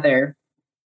together,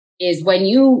 is when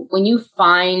you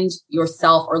find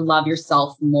yourself or love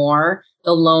yourself more,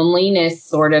 the loneliness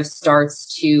sort of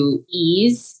starts to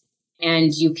ease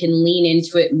and you can lean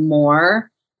into it more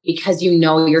because you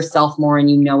know yourself more and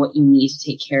you know what you need to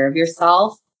take care of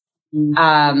yourself.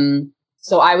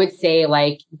 So I would say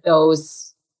like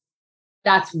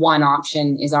that's one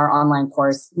option is our online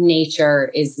course.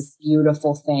 Nature is this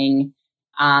beautiful thing.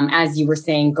 As you were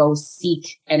saying, go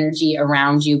seek energy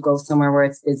around you, go somewhere where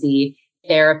it's busy.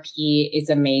 Therapy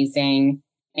is amazing.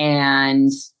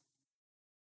 And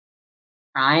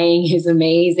crying is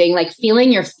amazing. Like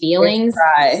feeling your feelings.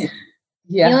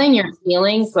 Feeling your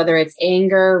feelings, whether it's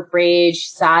anger, rage,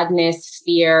 sadness,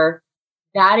 fear,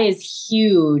 that is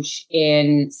huge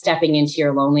in stepping into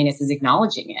your loneliness, is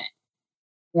acknowledging it.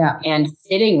 Yeah. And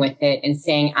sitting with it and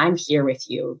saying, I'm here with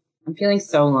you. I'm feeling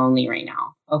so lonely right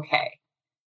now. Okay,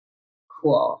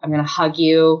 cool. I'm going to hug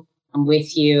you. I'm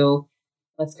with you.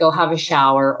 Let's go have a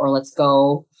shower, or let's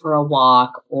go for a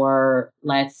walk, or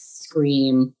let's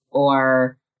scream,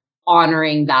 or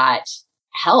honoring that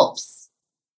helps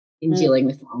in dealing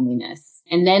with loneliness.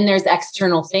 And then there's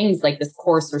external things like this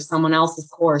course or someone else's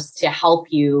course to help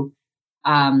you,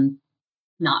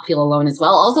 not feel alone as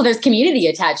well. Also, there's community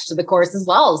attached to the course as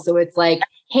well. So it's like,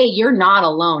 hey, you're not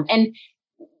alone. And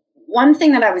one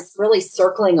thing that I was really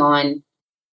circling on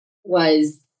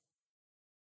was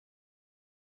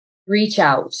reach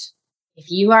out.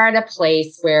 If you are at a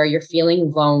place where you're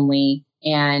feeling lonely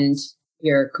and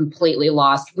you're completely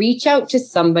lost, reach out to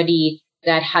somebody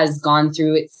that has gone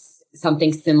through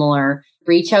something similar.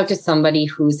 Reach out to somebody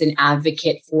who's an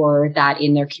advocate for that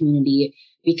in their community,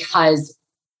 because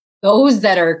those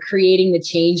that are creating the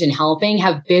change and helping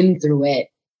have been through it,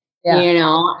 you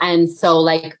know? And so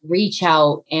like reach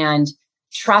out and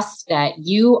trust that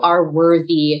you are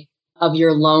worthy of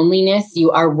your loneliness.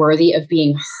 You are worthy of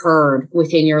being heard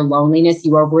within your loneliness.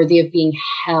 You are worthy of being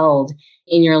held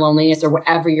in your loneliness or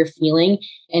whatever you're feeling.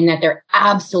 And that there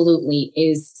absolutely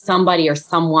is somebody or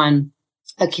someone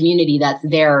a community that's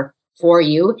there for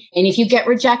you. And if you get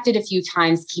rejected a few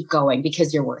times, keep going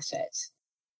because you're worth it.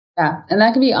 Yeah. And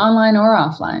that can be online or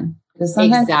offline. Because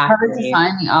sometimes it's hard to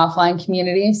find the offline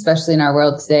community, especially in our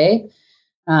world today.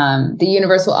 The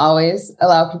universe will always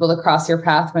allow people to cross your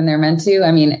path when they're meant to.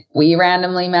 I mean, we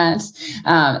randomly met.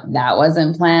 That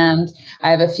wasn't planned.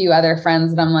 I have a few other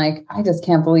friends that I'm like, I just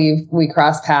can't believe we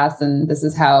crossed paths, and this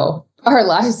is how our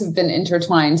lives have been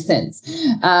intertwined since.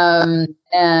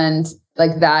 And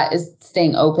like that is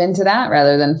staying open to that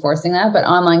rather than forcing that. But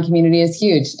online community is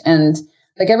huge. And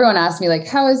like everyone asks me, like,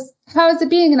 how is it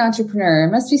being an entrepreneur?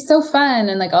 It must be so fun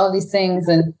and like all of these things.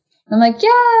 And I'm like,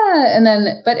 yeah. And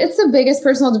then, but it's the biggest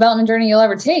personal development journey you'll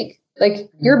ever take. Like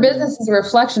your business is a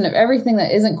reflection of everything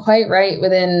that isn't quite right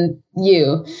within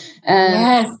you.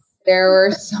 And there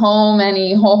were so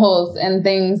many holes and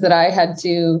things that I had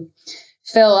to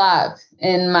fill up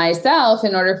in myself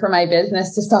in order for my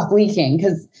business to stop leaking.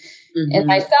 Because in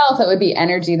myself, it would be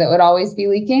energy that would always be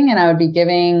leaking, and I would be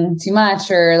giving too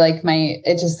much, or like there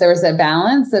was a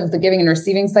balance of the giving and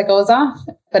receiving cycle was off.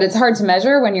 But it's hard to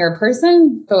measure when you're a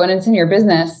person, but when it's in your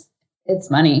business,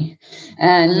 it's money,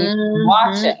 and you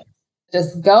watch it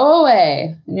just go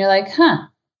away, and you're like, why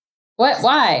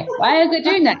is it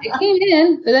doing that? It came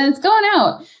in, but then it's going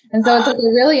out. And so it's like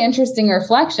a really interesting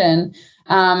reflection.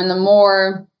 And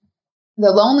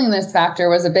the loneliness factor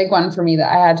was a big one for me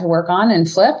that I had to work on and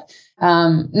flip.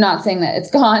 Not saying that it's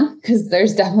gone, because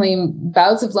there's definitely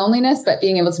bouts of loneliness, but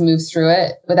being able to move through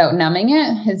it without numbing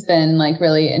it has been like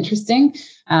really interesting.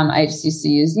 I just used to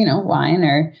use, wine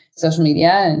or social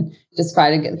media and just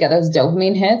try to get those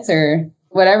dopamine hits or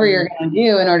whatever you're going to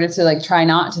do in order to like try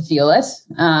not to feel it.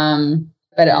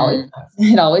 But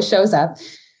it always shows up,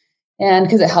 and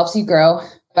because it helps you grow.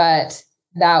 But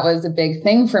that was a big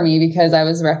thing for me because I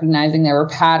was recognizing there were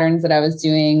patterns that I was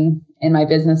doing in my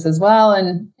business as well.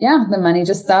 And the money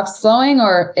just stops flowing,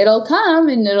 or it'll come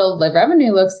and the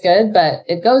revenue looks good, but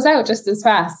it goes out just as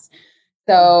fast.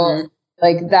 So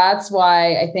like, that's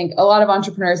why I think a lot of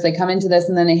entrepreneurs, they come into this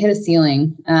and then they hit a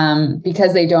ceiling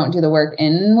because they don't do the work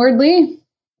inwardly.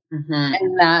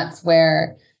 And that's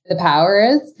where the power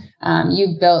is.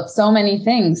 You've built so many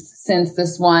things since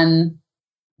this one,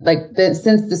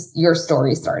 your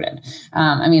story started.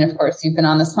 I mean, of course, you've been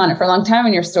on this planet for a long time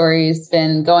and your story's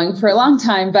been going for a long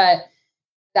time, but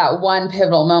that one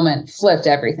pivotal moment flipped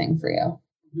everything for you.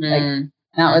 Like,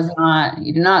 that was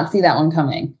you did not see that one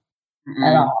coming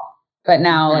at all. But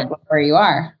now look where you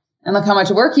are, and look how much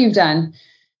work you've done.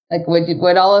 Like,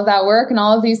 would all of that work and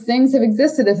all of these things have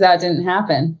existed if that didn't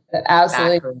happen? That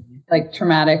absolutely like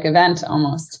traumatic event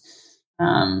almost.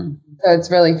 So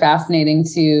it's really fascinating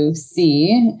to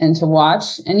see and to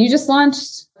watch. And you just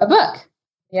launched a book.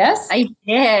 Yes, I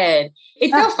did.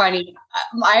 It's so funny.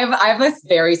 I have this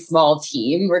very small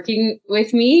team working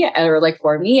with me or like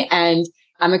for me, and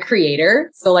I'm a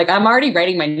creator. So like, I'm already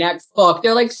writing my next book.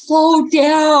 They're like, slow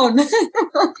down.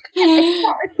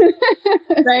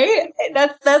 Right?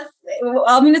 That's,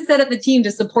 I'm going to set up the team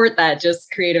to support that,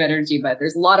 just creative energy, but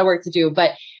there's a lot of work to do.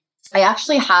 But I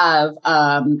actually have,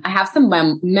 I have some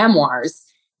memoirs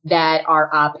that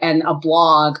are up and a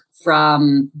blog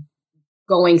from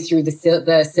going through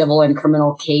the civil and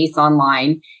criminal case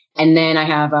online. And then I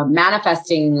have a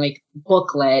manifesting like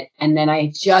booklet. And then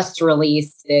I just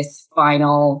released this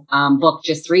final book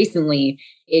just recently.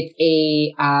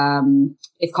 It's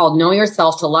called Know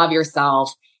Yourself to Love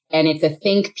Yourself. And it's a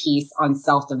think piece on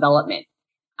self-development.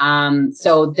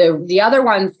 So the other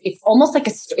ones, it's almost like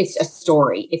it's a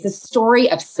story. It's a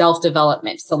story of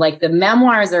self-development. So like the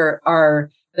memoirs are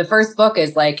the first book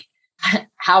is like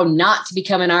how not to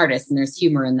become an artist. And there's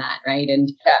humor in that, right?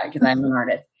 And because I'm an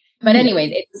artist. But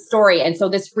anyways, it's a story. And so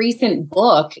this recent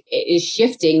book is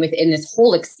shifting within this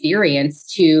whole experience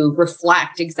to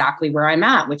reflect exactly where I'm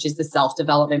at, which is the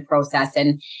self-development process.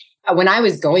 And when I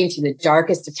was going through the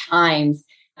darkest of times,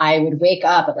 I would wake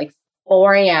up at like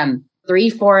 4 a.m.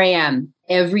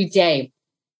 every day.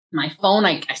 My phone,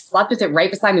 I slept with it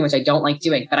right beside me, which I don't like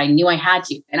doing, but I knew I had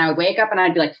to. And I would wake up and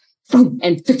I'd be like,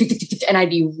 and I'd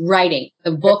be writing.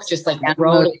 The book just like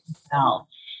wrote itself.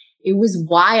 It was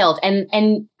wild.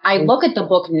 And I look at the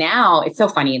book now. It's so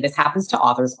funny. This happens to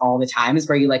authors all the time, is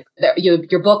where you like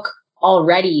your book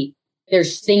already,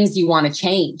 there's things you want to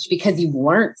change because you've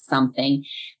learned something.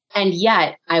 And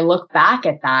yet I look back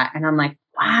at that and I'm like,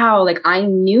 wow, like I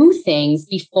knew things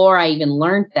before I even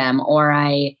learned them, or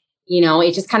I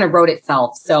it just kind of wrote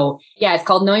itself. So yeah, it's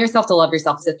called Know Yourself to Love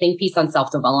Yourself. It's a think piece on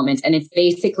self-development. And it's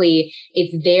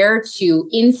there to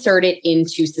insert it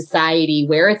into society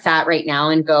where it's at right now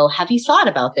and go, have you thought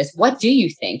about this? What do you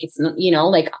think? It's,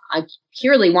 like I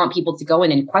purely want people to go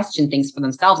in and question things for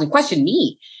themselves and question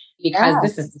me, because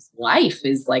this life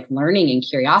is like learning and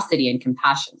curiosity and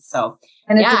compassion. So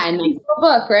and it's a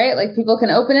book, right? Like people can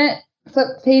open it, flip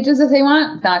pages if they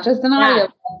want, not just an audio.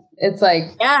 It's like,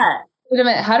 wait a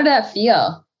minute, how did that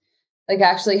feel? Like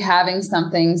actually having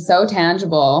something so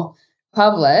tangible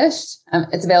published.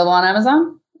 It's available on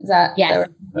Amazon. Is that? Yes.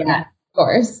 Yeah. Of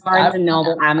course. Barnes and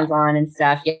Noble, Amazon and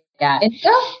stuff. Yeah. Indigo?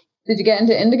 Did you get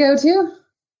into Indigo too?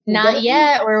 Not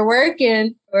yet. We're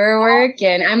working.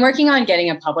 I'm working on getting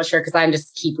a publisher because I'm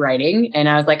just keep writing. And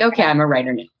I was like, okay, I'm a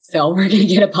writer now. So we're going to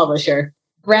get a publisher.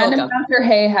 Random Dr.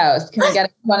 Hay House. Can we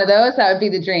get one of those? That would be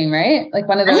the dream, right? Like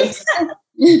one of those.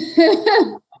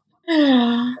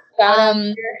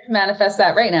 Manifest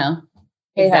that right now.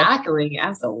 Exactly.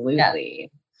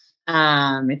 Absolutely.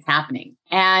 Yeah. It's happening.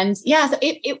 And so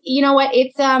it you know what?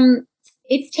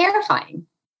 It's terrifying.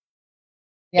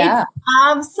 Yeah. It's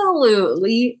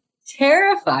absolutely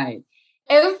terrifying.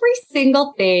 Every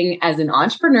single thing as an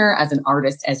entrepreneur, as an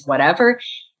artist, as whatever.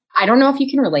 I don't know if you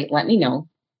can relate. Let me know.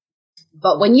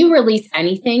 But when you release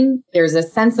anything, there's a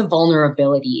sense of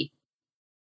vulnerability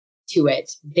to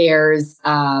it. There's,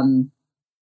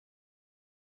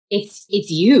 it's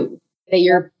you that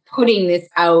you're putting this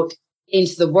out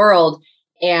into the world,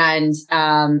 and,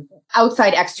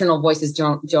 outside external voices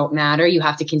don't matter. You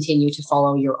have to continue to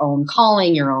follow your own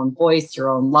calling, your own voice, your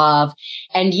own love.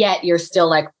 And yet you're still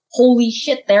like, holy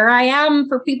shit, there I am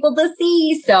for people to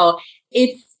see. So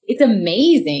it's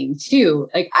amazing too.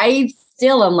 Like I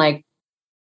still am like,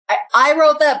 I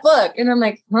wrote that book and I'm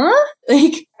like, huh?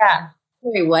 Like,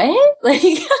 wait, what? Like,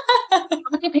 how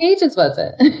many pages was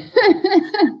it?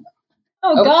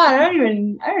 Oh God, I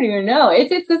don't even know.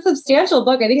 It's a substantial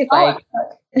book. I think it's like,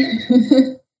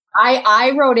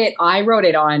 I wrote it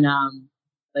on,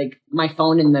 like my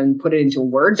phone and then put it into a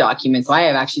Word document. So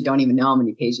I actually don't even know how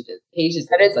many pages it is.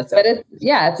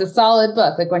 It's a solid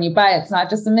book. Like when you buy it, it's not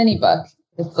just a mini book.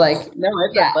 It's like, no,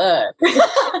 it's a book.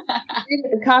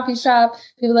 At the coffee shop,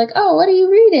 people are like, oh, what are you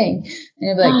reading? And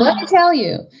you're like, let me tell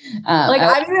you.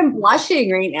 I'm even blushing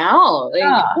right now. Like,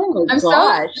 I'm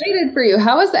so excited for you.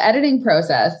 How was the editing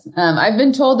process? I've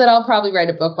been told that I'll probably write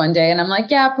a book one day, and I'm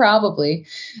like, yeah, probably.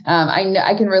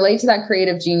 I can relate to that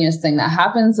creative genius thing that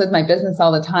happens with my business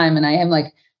all the time. And I am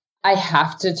like, I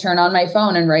have to turn on my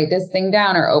phone and write this thing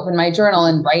down, or open my journal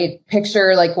and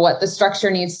picture like what the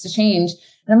structure needs to change.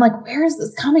 And I'm like, where is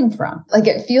this coming from? Like,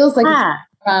 it feels like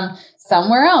it's from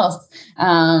somewhere else.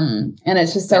 And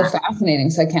it's just so fascinating.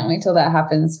 So I can't wait till that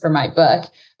happens for my book.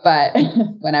 But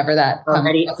whenever that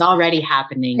it's already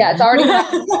happening. Yeah, it's already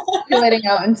circulating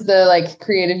out into the like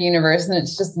creative universe, and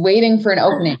it's just waiting for an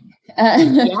opening.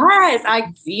 Yes,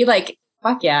 I see. Like,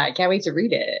 fuck yeah, I can't wait to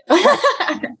read it.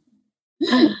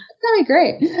 That'd be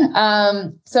great.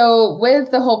 So with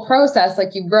the whole process,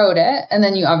 like you wrote it, and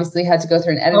then you obviously had to go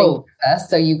through an editing process.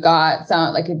 So you got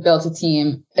you built a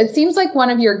team. It seems like one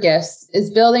of your gifts is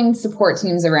building support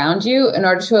teams around you in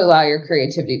order to allow your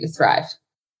creativity to thrive.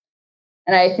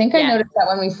 And I think I noticed that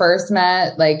when we first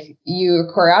met, like you're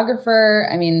a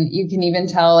choreographer. I mean, you can even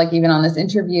tell, like even on this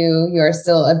interview, you are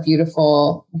still a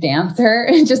beautiful dancer.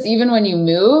 Just even when you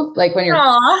move, like when you're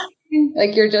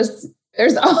like, you're just,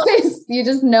 there's always, you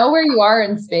just know where you are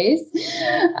in space.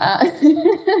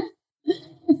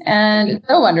 And it's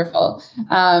so wonderful.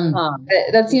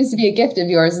 That seems to be a gift of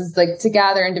yours, is like to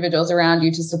gather individuals around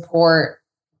you to support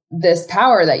this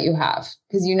power that you have,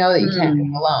 because you know that you can't do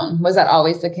it alone. Was that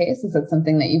always the case? Is that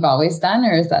something that you've always done,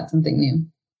 or is that something new?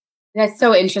 That's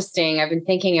so interesting. I've been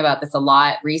thinking about this a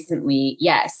lot recently.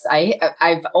 Yes,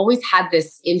 I've always had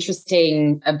this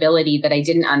interesting ability that I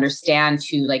didn't understand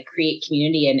to like create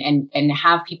community and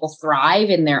have people thrive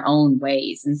in their own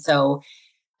ways. And so,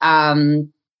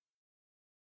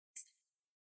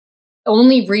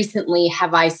 only recently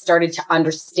have I started to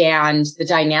understand the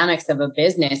dynamics of a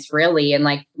business, really. And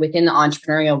like within the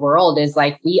entrepreneurial world is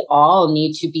like, we all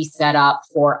need to be set up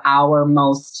for our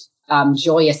most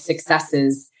joyous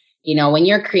successes. You know, when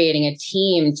you're creating a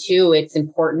team too, it's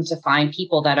important to find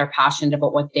people that are passionate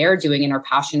about what they're doing and are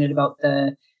passionate about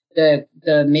the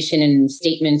mission and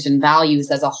statement and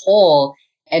values as a whole.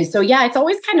 And so, yeah, it's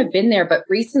always kind of been there. But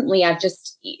recently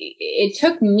it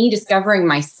took me discovering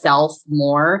myself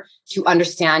more to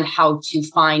understand how to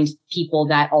find people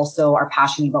that also are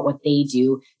passionate about what they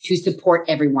do, to support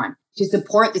everyone, to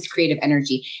support this creative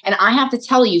energy. And I have to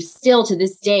tell you, still to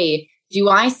this day, do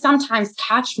I sometimes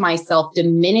catch myself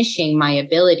diminishing my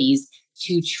abilities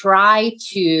to try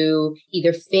to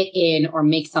either fit in or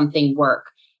make something work?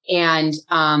 And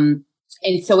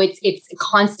so it's a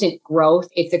constant growth.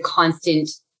 It's a constant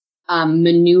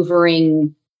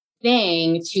maneuvering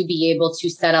thing to be able to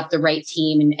set up the right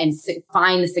team and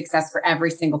find the success for every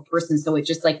single person. So it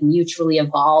just like mutually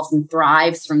evolves and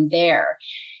thrives from there.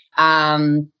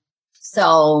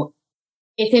 So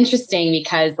it's interesting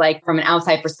because like from an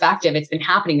outside perspective, it's been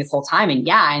happening this whole time.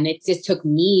 And it just took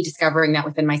me discovering that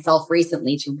within myself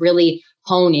recently to really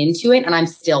hone into it. And I'm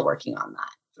still working on that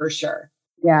for sure.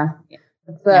 Yeah.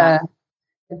 It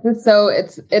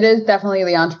is definitely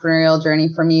the entrepreneurial journey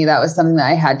for me. That was something that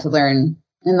I had to learn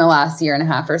in the last year and a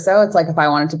half or so. It's like, if I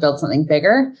wanted to build something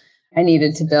bigger, I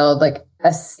needed to build like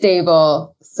a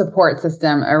stable support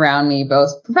system around me,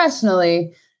 both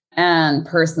professionally and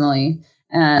personally.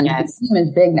 And the team is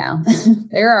big now.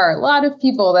 There are a lot of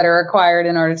people that are required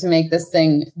in order to make this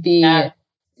thing be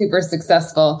super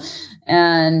successful.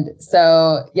 And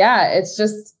so, it's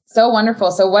just so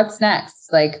wonderful. So what's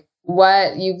next? Like,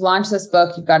 you've launched this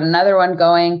book, you've got another one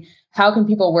going. How can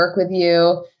people work with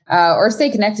you or stay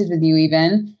connected with you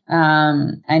even?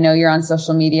 I know you're on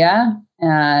social media.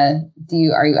 Are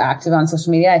you active on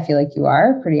social media? I feel like you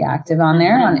are pretty active on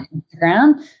there on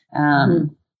Instagram.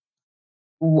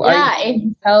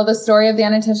 You tell the story of the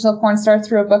unintentional porn star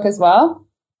through a book as well?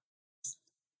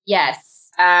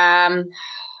 Yes.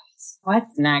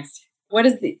 What's next? What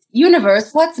is the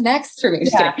universe? What's next for me?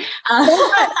 Just kidding.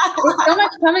 There's so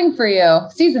much coming for you.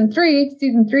 Season 3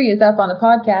 is up on the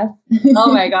podcast.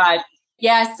 Oh my God.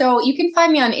 Yeah. So you can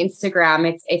find me on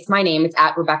Instagram. It's my name. It's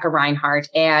at Rebecca Reinhart.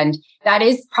 And that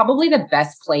is probably the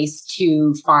best place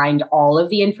to find all of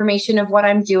the information of what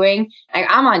I'm doing.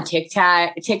 I'm on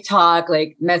TikTok,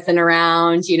 like messing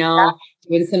around,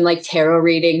 doing some like tarot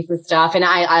readings and stuff. And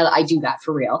I do that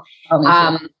for real.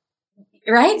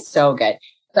 Right. So good.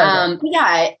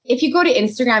 If you go to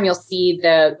Instagram, you'll see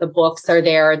the books are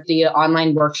there. The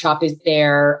online workshop is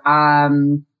there.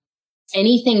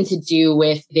 Anything to do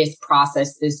with this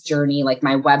process, this journey, like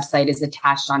my website is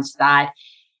attached onto that.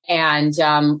 And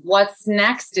what's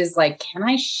next is like, can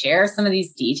I share some of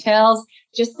these details?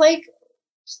 Just like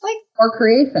more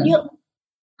creation.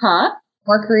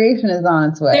 More creation is on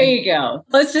its way. There you go.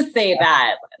 Let's just say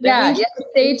that. You have to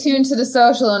stay tuned to the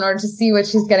social in order to see what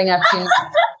she's getting up to.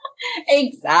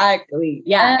 Exactly.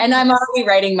 Yeah. And I'm already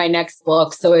writing my next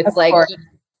book. So it's like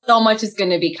so much is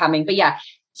going to be coming. But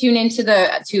tune into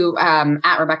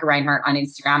at Rebecca Reinhart on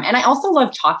Instagram. And I also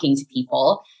love talking to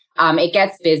people. It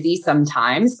gets busy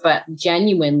sometimes, but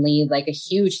genuinely like a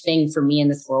huge thing for me in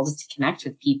this world is to connect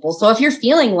with people. So if you're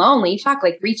feeling lonely,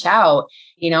 reach out,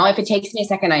 if it takes me a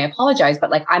second, I apologize, but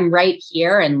like, I'm right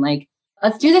here and like,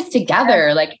 let's do this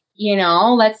together. Like,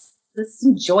 let's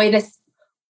enjoy this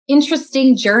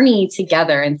interesting journey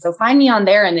together. And so find me on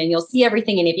there and then you'll see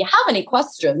everything. And if you have any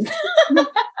questions, you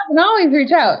can always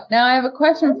reach out. Now I have a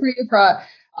question for you for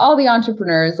all the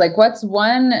entrepreneurs. Like, what's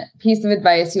one piece of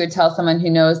advice you would tell someone who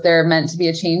knows they're meant to be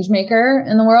a change maker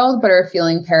in the world, but are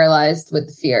feeling paralyzed with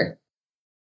the fear?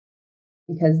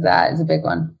 Because that is a big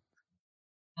one.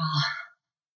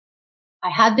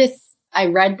 I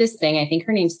read this thing. I think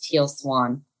her name's Teal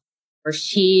Swan,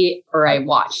 I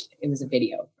watched, it was a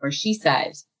video where she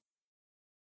said,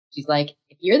 she's like,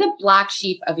 if you're the black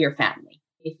sheep of your family,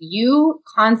 if you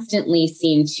constantly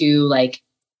seem to like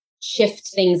shift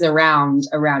things around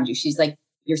you, she's like,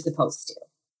 you're supposed to.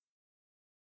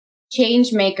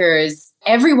 Change makers,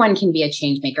 everyone can be a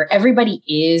change maker. Everybody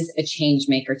is a change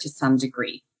maker to some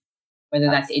degree, whether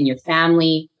that's in your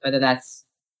family, whether that's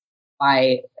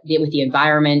with the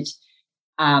environment,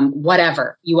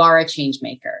 whatever, you are a change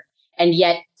maker. And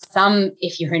yet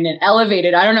if you're in an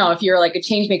elevated, I don't know, if you're like a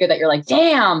change maker that you're like,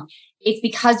 damn, it's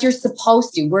because you're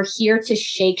supposed to. We're here to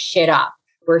shake shit up.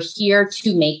 We're here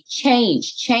to make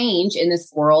change. Change in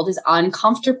this world is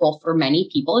uncomfortable for many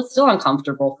people. It's still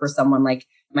uncomfortable for someone like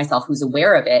myself who's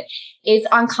aware of it. It's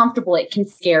uncomfortable. It can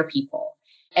scare people.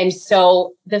 And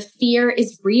so the fear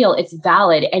is real. It's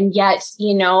valid. And yet,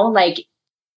 like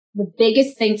the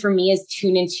biggest thing for me is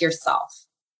tune into yourself.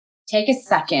 Take a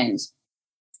second.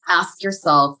 Ask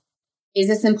yourself, is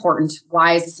this important?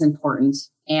 Why is this important?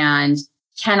 And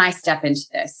can I step into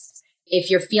this?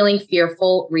 If you're feeling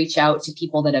fearful, reach out to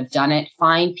people that have done it.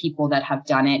 Find people that have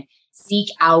done it. Seek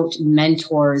out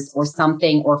mentors or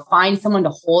something, or find someone to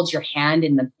hold your hand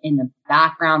in the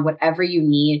background, whatever you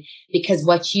need, because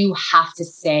what you have to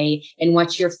say and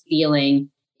what you're feeling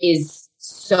is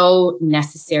so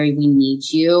necessary. We need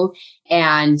you.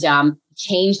 And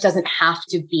change doesn't have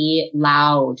to be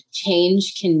loud.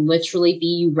 Change can literally be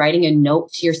you writing a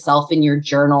note to yourself in your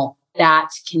journal. That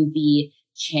can be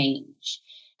change.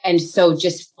 And so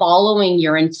just following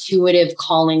your intuitive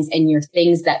callings and your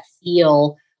things that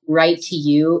feel right to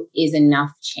you is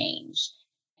enough change.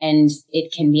 And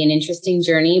it can be an interesting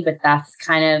journey, but that's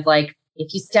kind of like,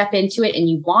 if you step into it and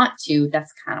you want to,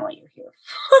 that's kind of what you're here for.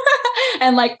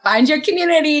 And like, find your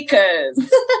community,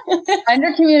 find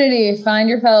your community, find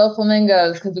your fellow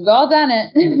flamingos, because we've all done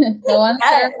it. The ones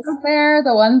that are out there,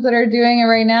 the ones that are doing it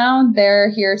right now, they're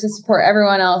here to support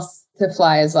everyone else to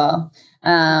fly as well.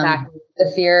 Exactly. The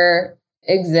fear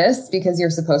exists because you're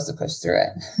supposed to push through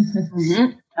it.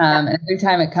 Mm-hmm. And every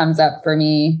time it comes up for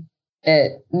me,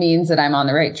 it means that I'm on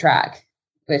the right track.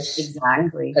 Which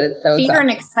exactly, but it's so fear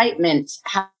and excitement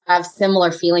have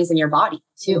similar feelings in your body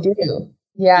too. They do.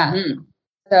 Yeah. Mm-hmm.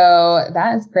 So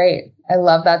that is great. I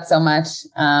love that so much.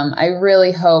 I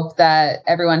really hope that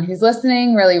everyone who's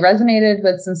listening really resonated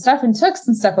with some stuff and took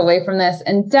some stuff away from this,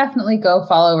 and definitely go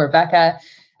follow Rebecca.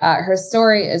 Her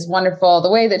story is wonderful.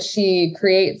 The way that she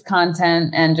creates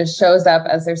content and just shows up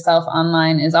as herself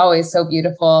online is always so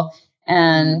beautiful.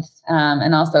 And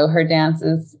also her dance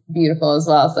is beautiful as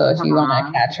well. So if you want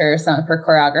to catch her, some of her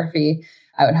choreography,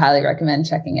 I would highly recommend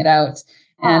checking it out.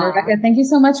 And Rebecca, thank you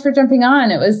so much for jumping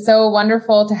on. It was so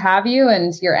wonderful to have you,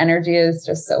 and your energy is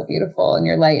just so beautiful and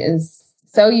your light is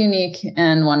so unique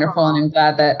and wonderful. And I'm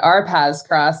glad that our paths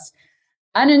crossed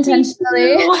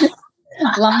unintentionally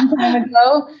long time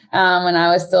ago when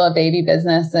I was still a baby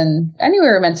business, and I knew we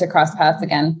were meant to cross paths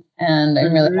again. And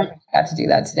I'm really happy we got to do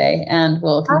that today, and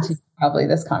we'll continue probably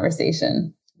this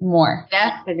conversation more.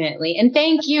 Definitely. And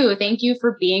thank you. Thank you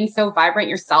for being so vibrant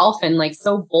yourself and like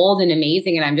so bold and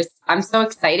amazing. And I'm so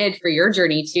excited for your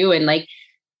journey too. And like,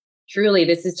 truly,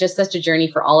 this is just such a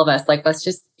journey for all of us. Like, let's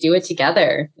just do it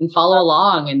together and follow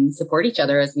along and support each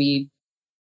other as we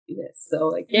do this. So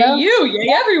like, yay,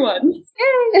 everyone.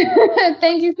 Yay.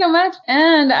 Thank you so much.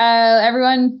 And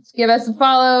everyone, give us a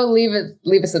follow,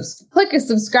 click a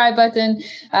subscribe button,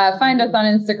 find us on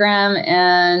Instagram,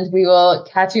 and we will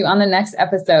catch you on the next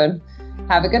episode.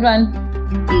 Have a good one.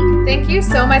 Thank you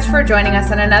so much for joining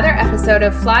us on another episode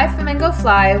of Fly Flamingo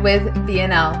Fly with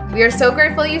BNL. We are so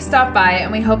grateful you stopped by,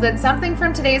 and we hope that something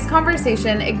from today's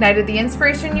conversation ignited the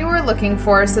inspiration you were looking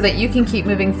for so that you can keep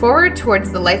moving forward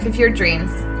towards the life of your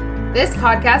dreams. This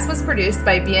podcast was produced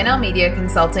by BNL Media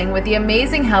Consulting with the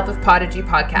amazing help of Podigy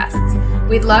Podcasts.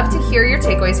 We'd love to hear your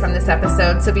takeaways from this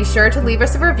episode, so be sure to leave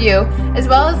us a review, as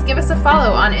well as give us a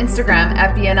follow on Instagram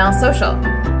at BNL Social.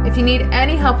 If you need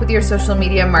any help with your social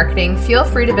media marketing, feel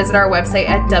free to visit our website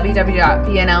at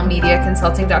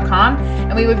www.bnlmediaconsulting.com,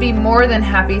 and we would be more than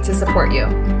happy to support you.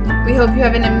 We hope you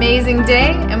have an amazing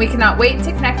day, and we cannot wait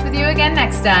to connect with you again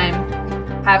next time.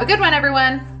 Have a good one,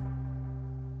 everyone.